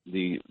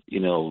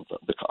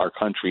our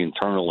country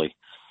internally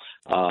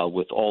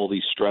with all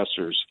these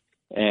stressors.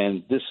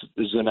 And this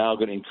is now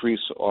going to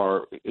increase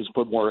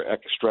put more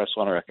stress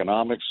on our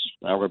economics.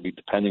 Now we're going to be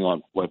depending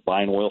on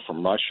buying oil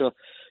from Russia,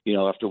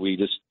 after we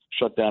just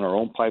shut down our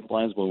own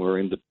pipelines when we were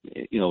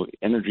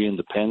energy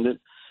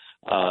independent.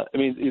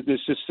 This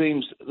just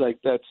seems like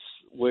that's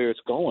where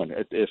it's going.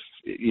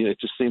 It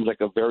just seems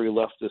like a very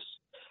leftist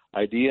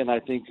idea. And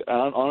I think,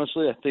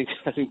 honestly, I think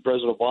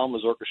President Obama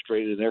has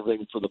orchestrated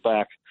everything from the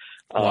back.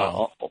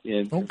 Wow.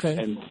 Okay.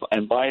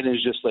 And Biden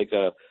is just like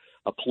a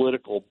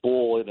political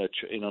bull in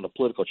a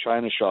political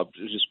china shop,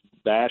 just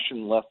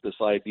bashing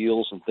leftist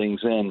ideals and things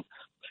in.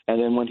 And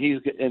then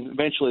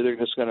eventually they're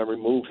just going to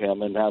remove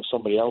him and have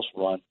somebody else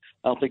run.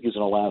 I don't think he's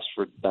going to last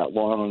for that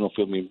long. I don't know if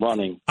he'll be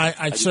running.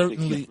 I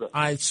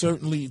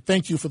certainly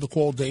thank you for the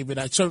call, David.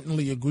 I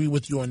certainly agree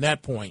with you on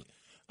that point.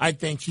 I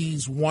think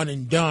he's one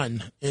and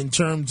done in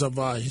terms of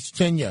his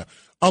tenure.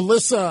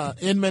 Alyssa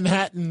in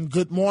Manhattan,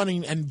 good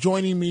morning. And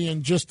joining me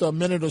in just a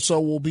minute or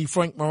so will be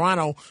Frank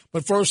Morano.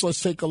 But first,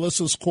 let's take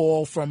Alyssa's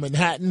call from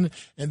Manhattan,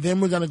 and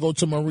then we're going to go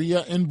to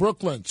Maria in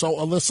Brooklyn. So,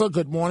 Alyssa,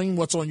 good morning.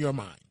 What's on your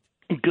mind?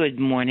 Good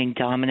morning,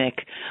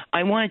 Dominic.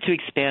 I wanted to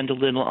expand a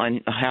little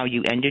on how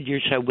you ended your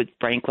show with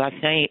Frank last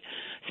night,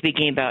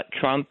 speaking about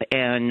Trump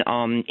and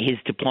his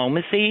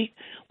diplomacy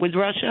with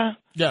Russia.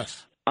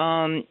 Yes.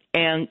 And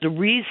the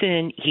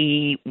reason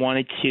he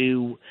wanted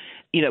to,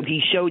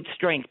 he showed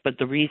strength, but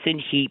the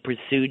reason he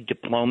pursued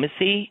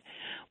diplomacy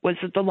was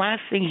that the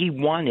last thing he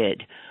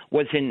wanted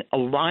was an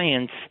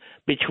alliance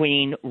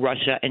between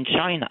Russia and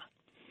China.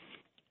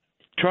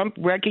 Trump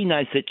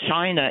recognized that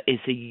China is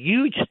a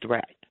huge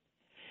threat.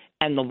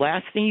 And the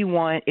last thing you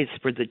want is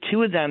for the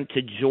two of them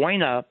to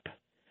join up,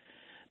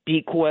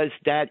 because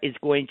that is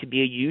going to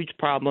be a huge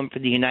problem for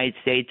the United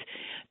States,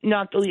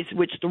 not the least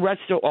which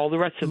all the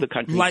rest of the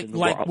countries in the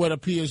world. Like what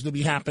appears to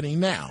be happening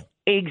now.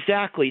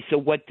 Exactly. So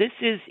what this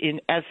is,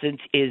 in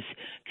essence, is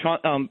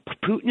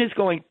Putin is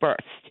going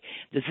first.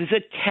 This is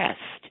a test.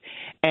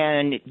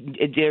 And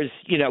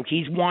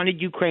he's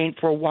wanted Ukraine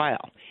for a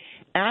while.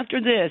 After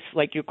this,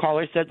 like your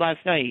caller said last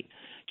night,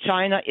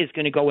 China is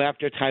going to go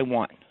after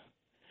Taiwan.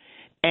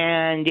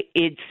 And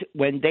it's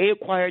when they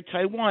acquire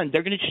Taiwan,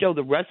 they're going to show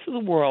the rest of the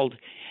world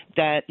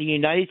that the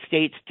United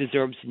States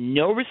deserves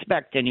no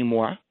respect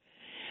anymore,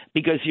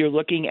 because you're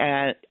looking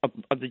at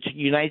the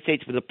United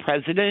States with a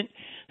president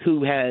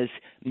who has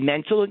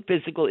mental and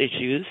physical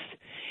issues.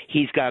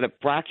 He's got a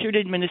fractured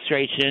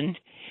administration,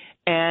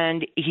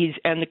 and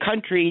the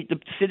country, the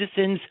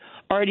citizens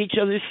are at each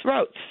other's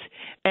throats.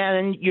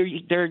 And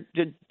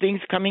the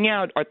things coming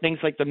out are things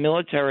like the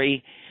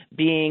military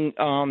being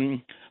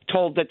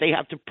told that they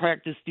have to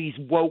practice these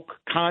woke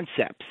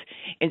concepts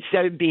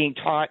instead of being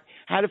taught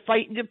how to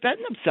fight and defend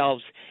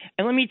themselves.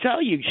 And let me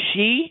tell you,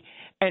 Xi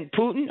and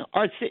Putin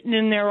are sitting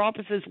in their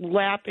offices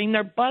laughing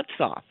their butts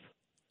off.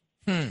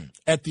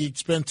 at the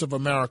expense of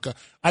America.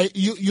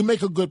 You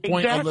make a good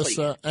point, Exactly.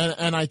 Alyssa,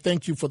 and I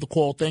thank you for the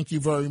call. Thank you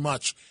very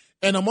much.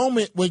 In a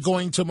moment, we're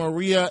going to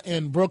Maria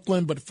in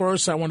Brooklyn, but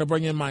first I want to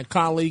bring in my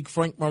colleague,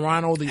 Frank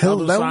Morano, the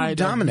other side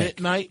Dominic. of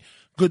midnight.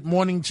 Good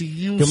morning to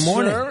you, Good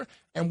morning. sir.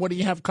 And what do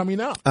you have coming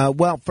up?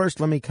 Well,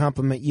 first, let me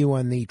compliment you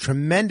on the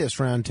tremendous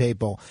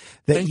roundtable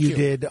that Thank you you.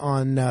 did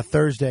on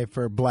Thursday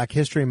for Black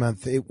History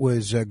Month. It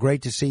was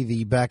great to see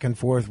the back and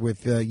forth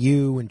with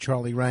you and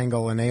Charlie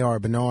Rangel and A.R.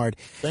 Bernard.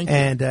 Thank you.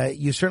 And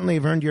you certainly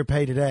have earned your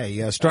pay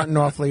today, starting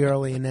awfully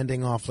early and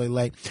ending awfully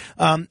late.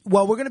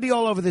 Well, we're going to be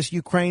all over this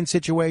Ukraine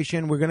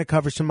situation. We're going to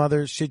cover some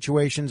other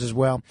situations as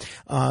well.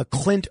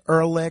 Clint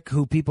Ehrlich,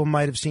 who people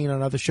might have seen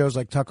on other shows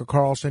like Tucker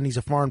Carlson, he's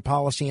a foreign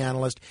policy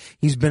analyst.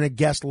 He's been a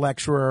guest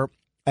lecturer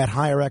at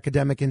higher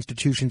academic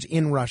institutions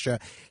in Russia.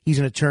 He's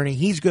an attorney.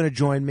 He's going to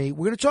join me.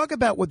 We're going to talk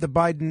about what the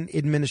Biden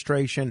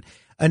administration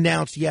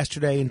announced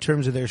yesterday in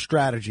terms of their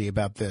strategy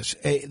about this.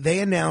 They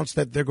announced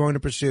that they're going to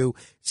pursue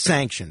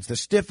sanctions, the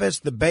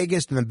stiffest, the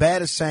biggest, and the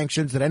baddest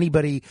sanctions that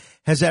anybody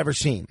has ever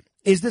seen.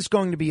 Is this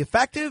going to be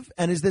effective,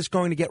 and is this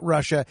going to get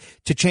Russia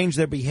to change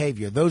their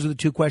behavior? Those are the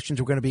two questions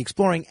we're going to be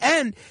exploring.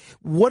 And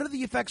what are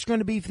the effects going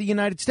to be for the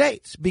United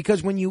States?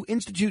 Because when you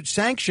institute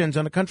sanctions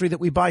on a country that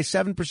we buy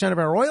 7% of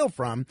our oil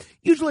from,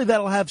 usually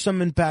that'll have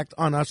some impact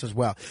on us as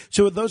well.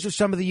 So those are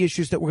some of the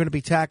issues that we're going to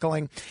be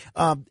tackling.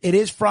 It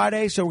is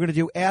Friday, so we're going to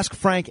do Ask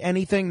Frank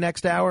Anything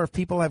next hour. If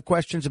people have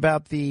questions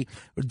about the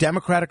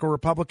Democratic or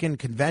Republican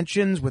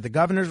conventions with the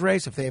governor's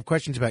race, if they have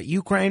questions about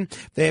Ukraine,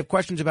 if they have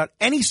questions about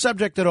any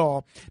subject at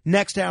all,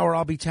 next hour,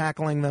 I'll be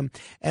tackling them.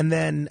 And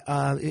then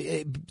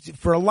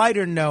for a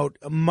lighter note,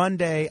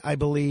 Monday, I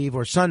believe,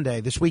 or Sunday,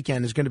 this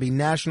weekend, is going to be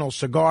National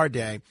Cigar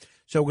Day.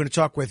 So we're going to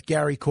talk with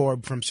Gary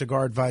Korb from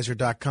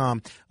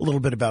CigarAdvisor.com a little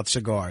bit about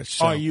cigars.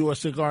 So, Are you a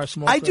cigar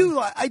smoker? I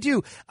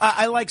do.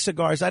 I like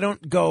cigars. I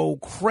don't go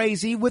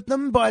crazy with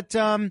them, but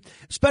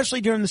especially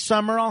during the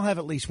summer, I'll have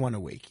at least one a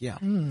week. Yeah.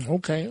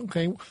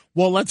 Okay.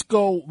 Well, let's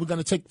go. We're going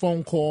to take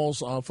phone calls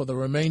for the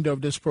remainder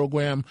of this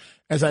program.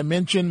 As I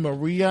mentioned,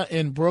 Maria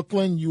in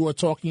Brooklyn, you are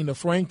talking to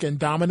Frank and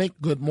Dominic.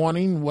 Good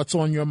morning. What's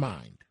on your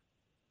mind?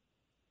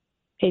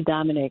 Hey,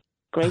 Dominic.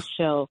 Great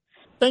show.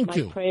 Thank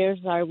you. My prayers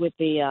are with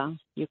the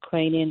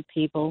Ukrainian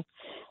people.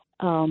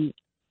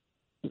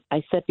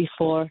 I said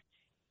before,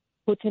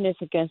 Putin is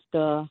against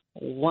the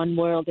one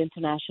world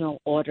international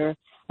order.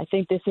 I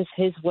think this is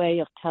his way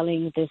of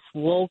telling this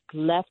woke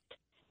left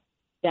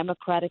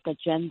democratic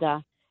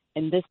agenda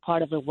in this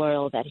part of the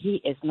world that he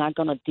is not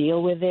going to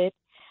deal with it.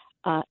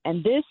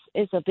 And this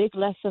is a big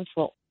lesson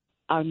for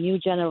our new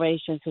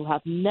generations who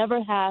have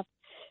never had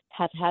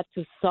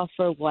to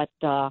suffer what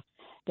the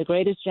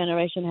greatest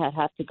generation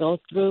had to go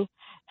through.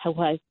 How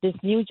these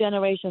new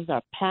generations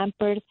are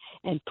pampered,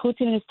 and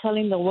Putin is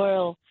telling the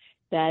world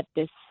that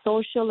this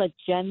social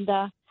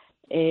agenda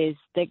is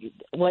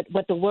what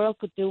the world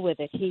could do with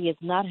it. He is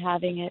not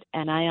having it,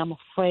 and I am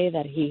afraid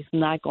that he's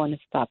not going to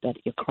stop at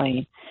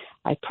Ukraine.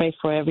 I pray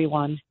for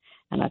everyone,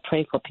 and I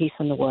pray for peace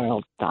in the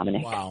world,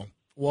 Dominic. Wow.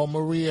 Well,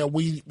 Maria,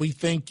 we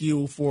thank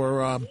you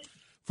for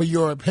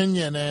your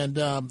opinion, and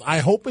I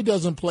hope it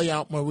doesn't play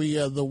out,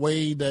 Maria, the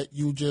way that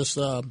you just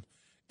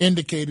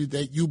indicated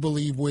that you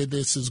believe where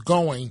this is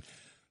going.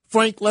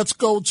 Frank, let's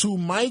go to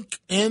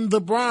Mike in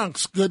the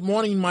Bronx. Good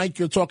morning, Mike.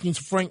 You're talking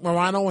to Frank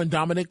Morano and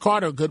Dominic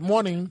Carter. Good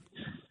morning.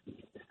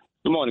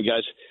 Good morning,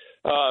 guys.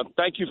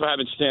 Thank you for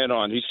having Stan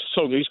on. He's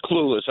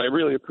clueless. I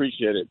really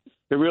appreciate it.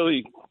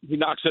 He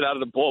knocks it out of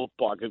the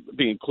ballpark of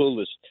being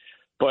clueless.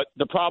 But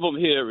the problem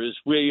here is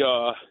we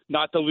are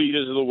not the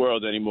leaders of the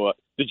world anymore.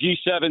 The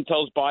G7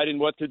 tells Biden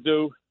what to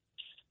do,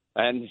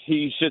 and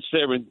he sits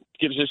there and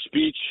gives his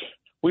speech.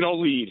 We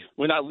don't lead.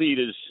 We're not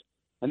leaders,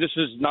 and this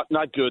is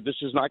not good. This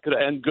is not going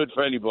to end good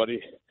for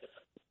anybody.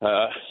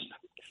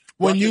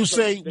 When you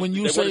say,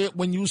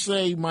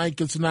 Mike,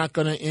 it's not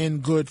going to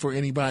end good for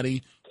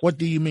anybody, what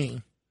do you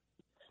mean?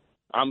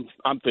 I'm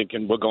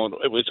thinking it's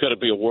going to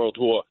be a world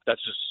war.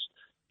 That's just.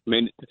 I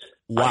mean,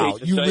 wow.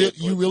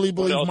 You really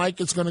believe, Mike,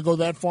 it's going to go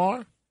that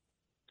far?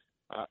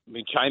 I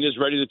mean, China's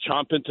ready to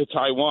chomp into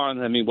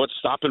Taiwan. I mean, what's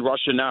stopping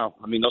Russia now?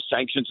 I mean, those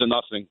sanctions are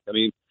nothing. I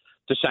mean,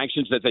 the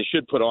sanctions that they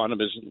should put on them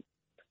is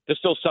they're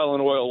still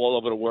selling oil all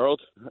over the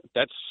world.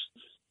 That's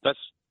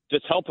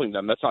helping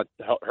them. That's not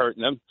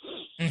hurting them.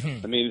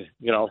 Mm-hmm. I mean,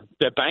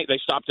 they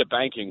stopped their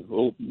banking.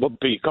 Will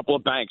be a couple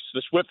of banks.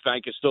 The SWIFT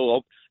bank is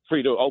still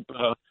free to open.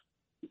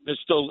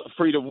 It's still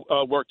free to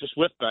work the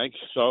SWIFT bank.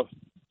 So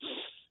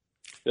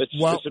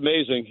it's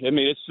amazing. I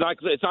mean, it's not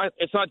good.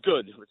 It's not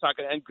going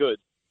to end good.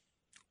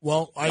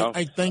 Well,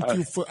 I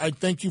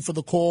thank you for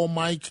the call,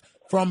 Mike.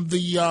 From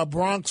the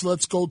Bronx,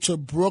 let's go to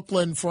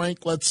Brooklyn,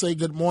 Frank. Let's say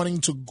good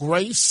morning to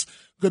Grace.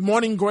 Good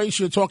morning, Grace.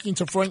 You're talking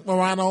to Frank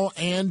Morano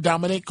and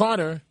Dominic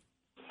Carter.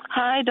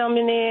 Hi,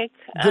 Dominic.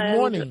 Good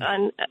morning.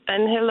 And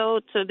hello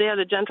to the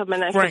other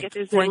gentleman. I forget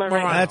his name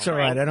already. That's all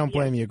right. I don't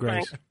blame you,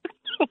 Grace.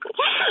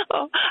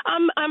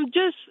 I'm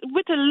just,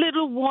 with a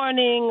little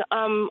warning,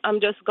 I'm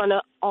just going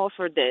to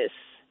offer this.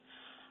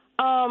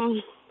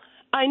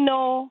 I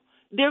know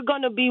there's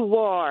going to be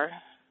war.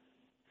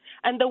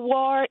 and the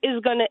war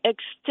is going to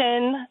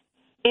extend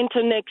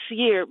into next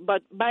year.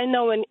 But by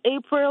now in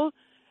April,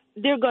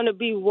 there's going to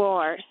be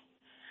war.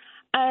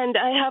 And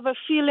I have a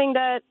feeling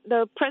that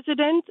the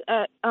president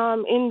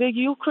in the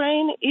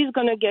Ukraine is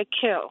going to get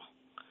killed.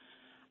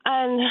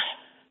 And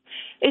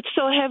it's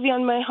so heavy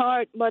on my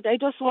heart, but I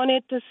just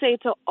wanted to say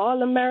to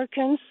all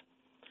Americans,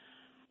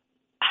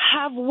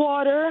 have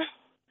water,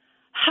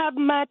 have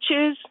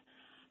matches,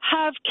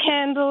 have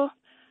candle,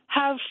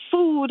 have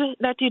food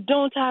that you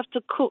don't have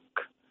to cook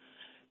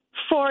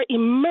for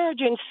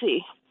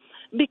emergency.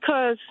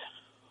 Because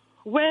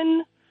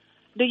when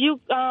the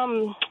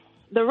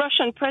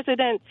Russian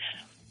president,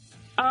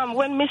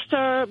 when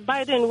Mr.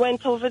 Biden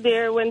went over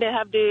there, when they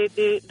have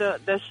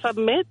the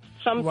summit,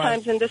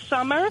 sometimes in the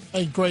summer.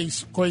 Hey,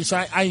 Grace,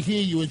 I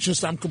hear you. It's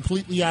just I'm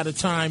completely out of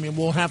time, and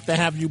we'll have to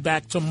have you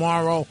back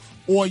tomorrow,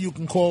 or you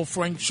can call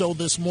Frank's show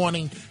this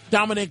morning.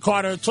 Dominic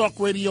Carter, Talk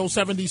Radio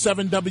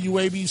 77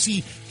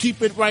 WABC.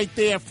 Keep it right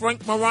there.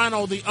 Frank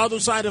Morano, The Other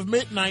Side of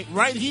Midnight,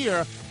 right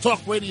here,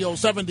 Talk Radio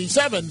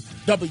 77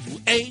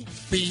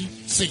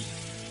 WABC.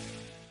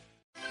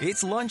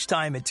 It's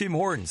lunchtime at Tim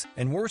Hortons,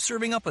 and we're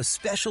serving up a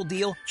special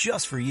deal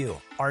just for you.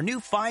 Our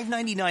new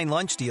 $5.99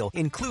 lunch deal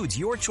includes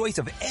your choice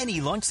of any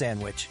lunch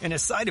sandwich and a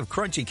side of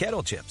crunchy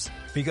kettle chips.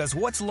 Because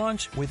what's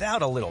lunch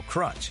without a little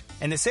crunch?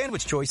 And the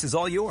sandwich choice is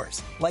all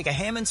yours, like a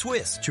ham and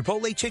Swiss,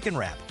 Chipotle chicken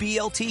wrap,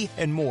 BLT,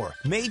 and more.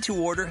 Made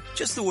to order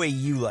just the way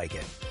you like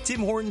it.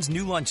 Tim Hortons'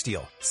 new lunch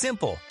deal.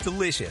 Simple,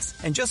 delicious,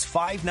 and just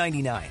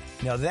 $5.99.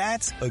 Now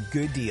that's a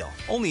good deal.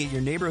 Only at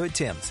your neighborhood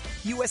Tim's.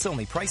 U.S.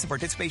 only. Price and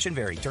participation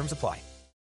vary. Terms apply.